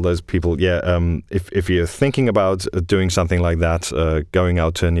only tell those people, if you're thinking about doing something like that, going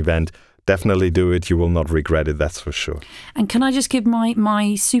out to an event, definitely do it. You will not regret it, that's for sure. And can I just give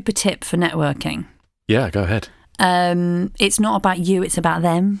my super tip for networking? Yeah, go ahead. It's not about you, it's about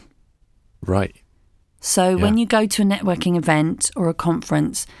them. Right. So when you go to a networking event or a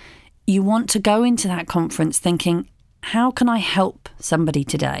conference, you want to go into that conference thinking, how can I help somebody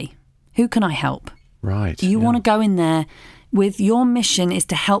today? Who can I help? Right. You want to go in there with your mission is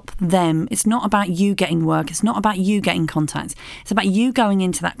to help them. It's not about you getting work. It's not about you getting contacts. It's about you going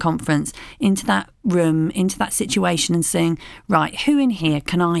into that conference, into that room, into that situation and saying, right, who in here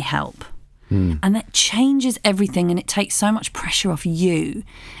can I help? And that changes everything, and it takes so much pressure off you.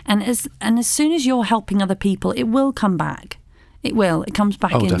 And as soon as you're helping other people, it will come back. It will. It comes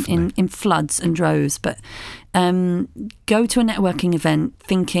back in floods and droves. But go to a networking event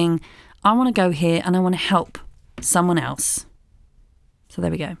thinking, I want to go here and I want to help someone else. So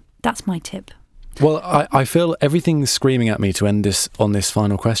there we go. That's my tip. Well, I feel everything's screaming at me to end this on this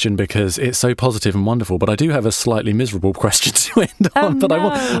final question because it's so positive and wonderful, but I do have a slightly miserable question to end on, but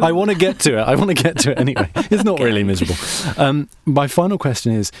I want to get to it. I want to get to it anyway. It's not really miserable. My final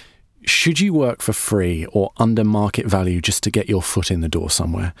question is, should you work for free or under market value just to get your foot in the door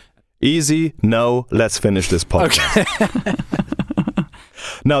somewhere? Easy. No. Let's finish this podcast. Okay.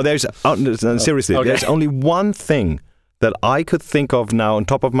 No, seriously, there's only one thing that I could think of now on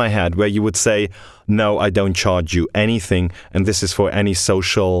top of my head where you would say, no, I don't charge you anything. And this is for any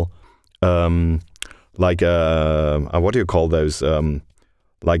social, what do you call those?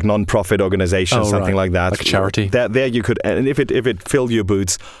 Like non-profit organizations, something like that. Like a charity. There you could, and if it filled your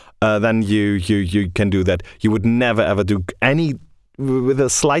boots, then you can do that. You would never ever do any, with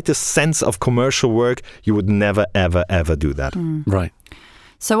the slightest sense of commercial work, you would never ever ever do that. Right.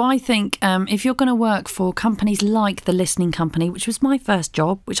 So I think if you're going to work for companies like The Listening Company, which was my first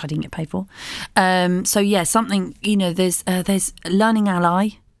job, which I didn't get paid for. Something, there's Learning Ally.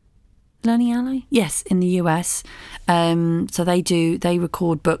 Learning Ally? Yes, in the US. So they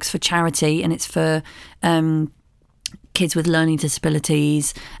record books for charity, and it's for kids with learning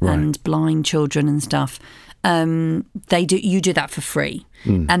disabilities and blind children and stuff. You do that for free.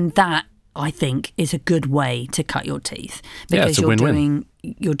 And that, I think, is a good way to cut your teeth, because it's a win-win.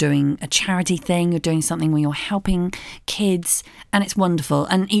 You're doing a charity thing, you're doing something where you're helping kids, and it's wonderful.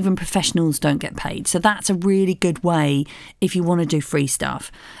 And even professionals don't get paid. So that's a really good way if you want to do free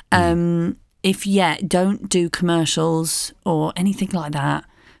stuff. Don't do commercials or anything like that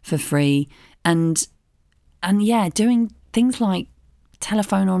for free. And doing things like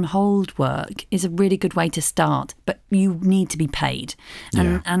telephone on hold work is a really good way to start, but you need to be paid.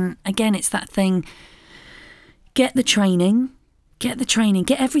 And again, it's that thing, get the training,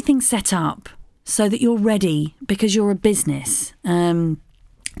 get everything set up so that you're ready, because you're a business.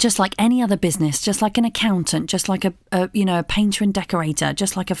 Just like any other business, just like an accountant, just like a painter and decorator,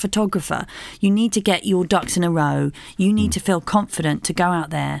 just like a photographer, you need to get your ducks in a row. You need to feel confident to go out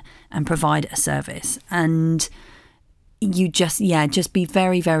there and provide a service. And you just be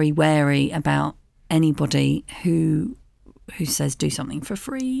very, very wary about anybody who says do something for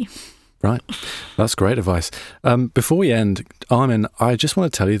free. Right. That's great advice. Before we end, Armin, I just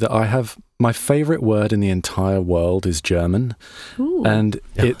want to tell you that I have my favourite word in the entire world is German. Ooh. And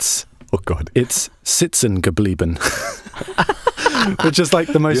it's Sitzengeblieben. Which is like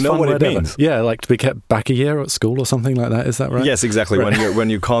the most fun word ever. Yeah, like to be kept back a year at school or something like that. Is that right? Yes, exactly. Right.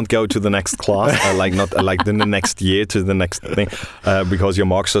 When you can't go to the next class, the next year to the next thing, because your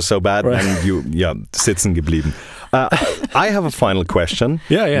marks are so bad, and you sitzen geblieben. I have a final question.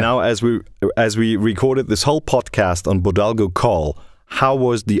 Yeah. Now, as we recorded this whole podcast on Bodalgo Call, how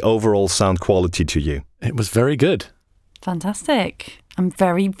was the overall sound quality to you? It was very good. Fantastic. I'm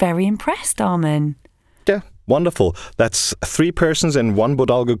very, very impressed, Armin. Yeah. wonderful. That's 3 persons in one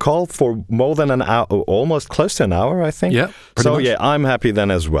Bodalgo call for more than an hour, almost close to an hour, I think. Yeah. So much. yeah, I'm happy then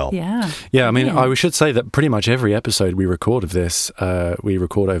as well. Yeah. Yeah, I mean, I should say that pretty much every episode we record of this, we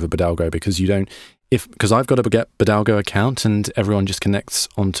record over Bodalgo because because I've got a Bodalgo account and everyone just connects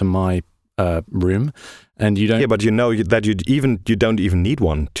onto my room, and you don't. Yeah, but you know that you don't even need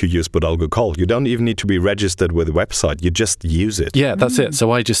one to use Bodalgo Call. You don't even need to be registered with the website. You just use it. Yeah, that's it. So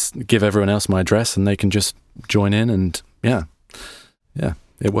I just give everyone else my address, and they can just join in, and yeah,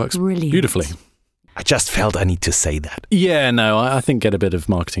 it works beautifully. I just felt I need to say that. Yeah, no, I think get a bit of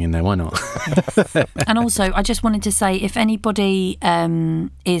marketing in there. Why not? And also, I just wanted to say, if anybody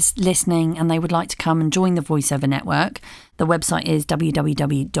is listening and they would like to come and join the VoiceOver Network, the website is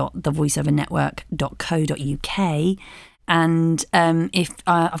www.thevoiceovernetwork.co.uk. And if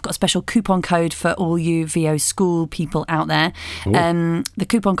I've got a special coupon code for all you VO School people out there. The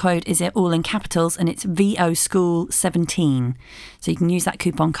coupon code is all in capitals, and it's VO School 17. So you can use that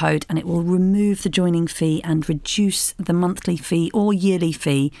coupon code, and it will remove the joining fee and reduce the monthly fee or yearly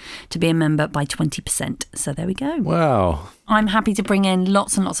fee to be a member by 20%. So there we go. Wow. I'm happy to bring in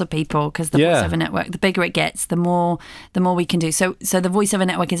lots and lots of people, because the VoiceOver Network, the bigger it gets, the more we can do. So the VoiceOver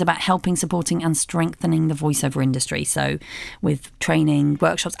Network is about helping, supporting and strengthening the voiceover industry. So with training,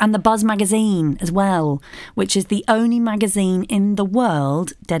 workshops, and the Buzz magazine as well, which is the only magazine in the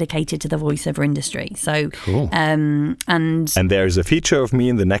world dedicated to the voiceover industry. So cool. And there's a feature of me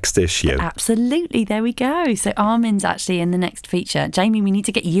in the next issue. Absolutely, there we go. So Armin's actually in the next feature. Jamie, we need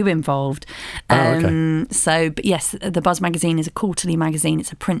to get you involved. Okay. So, but yes, the Buzz magazine is a quarterly magazine.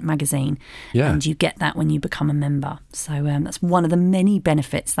 It's a print magazine, and you get that when you become a member. So that's one of the many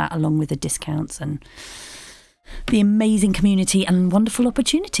benefits, that along with the discounts and the amazing community and wonderful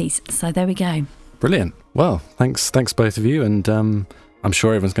opportunities. So there we go. Brilliant. Well, thanks both of you, and I'm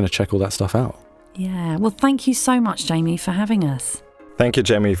sure everyone's going to check all that stuff out. Yeah. Well, thank you so much, Jamie, for having us. Thank you,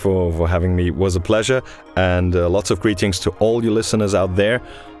 Jamie, for having me. It was a pleasure, and lots of greetings to all you listeners out there,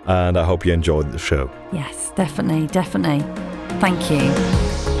 and I hope you enjoyed the show. Yes, definitely. Thank you.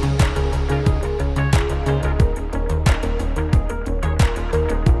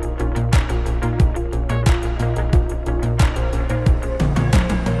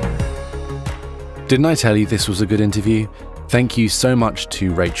 Didn't I tell you this was a good interview? Thank you so much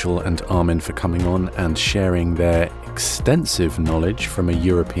to Rachel and Armin for coming on and sharing their extensive knowledge from a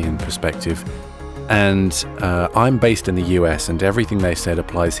European perspective. And I'm based in the US, and everything they said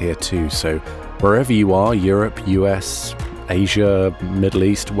applies here too. So wherever you are, Europe, US, Asia, Middle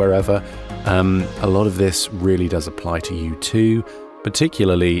East, wherever, a lot of this really does apply to you too,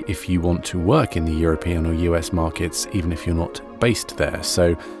 particularly if you want to work in the European or US markets, even if you're not based there.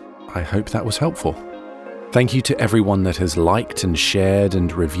 So I hope that was helpful. Thank you to everyone that has liked and shared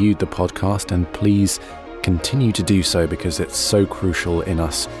and reviewed the podcast, and please continue to do so, because it's so crucial in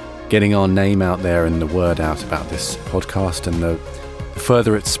us getting our name out there and the word out about this podcast. And the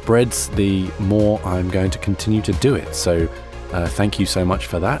further it spreads, the more I'm going to continue to do it. So thank you so much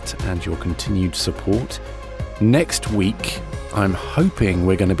for that and your continued support. Next week, I'm hoping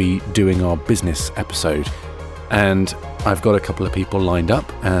we're going to be doing our business episode, and I've got a couple of people lined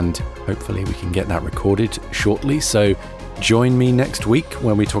up, and hopefully we can get that recorded shortly. So join me next week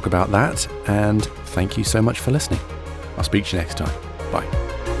when we talk about that, and thank you so much for listening. I'll speak to you next time. Bye.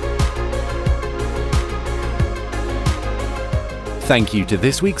 Thank you to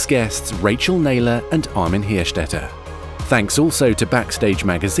this week's guests, Rachel Naylor and Armin Hirstetter. Thanks also to Backstage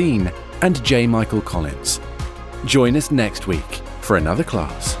Magazine and J. Michael Collins. Join us next week for another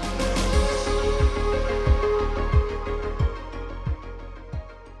class.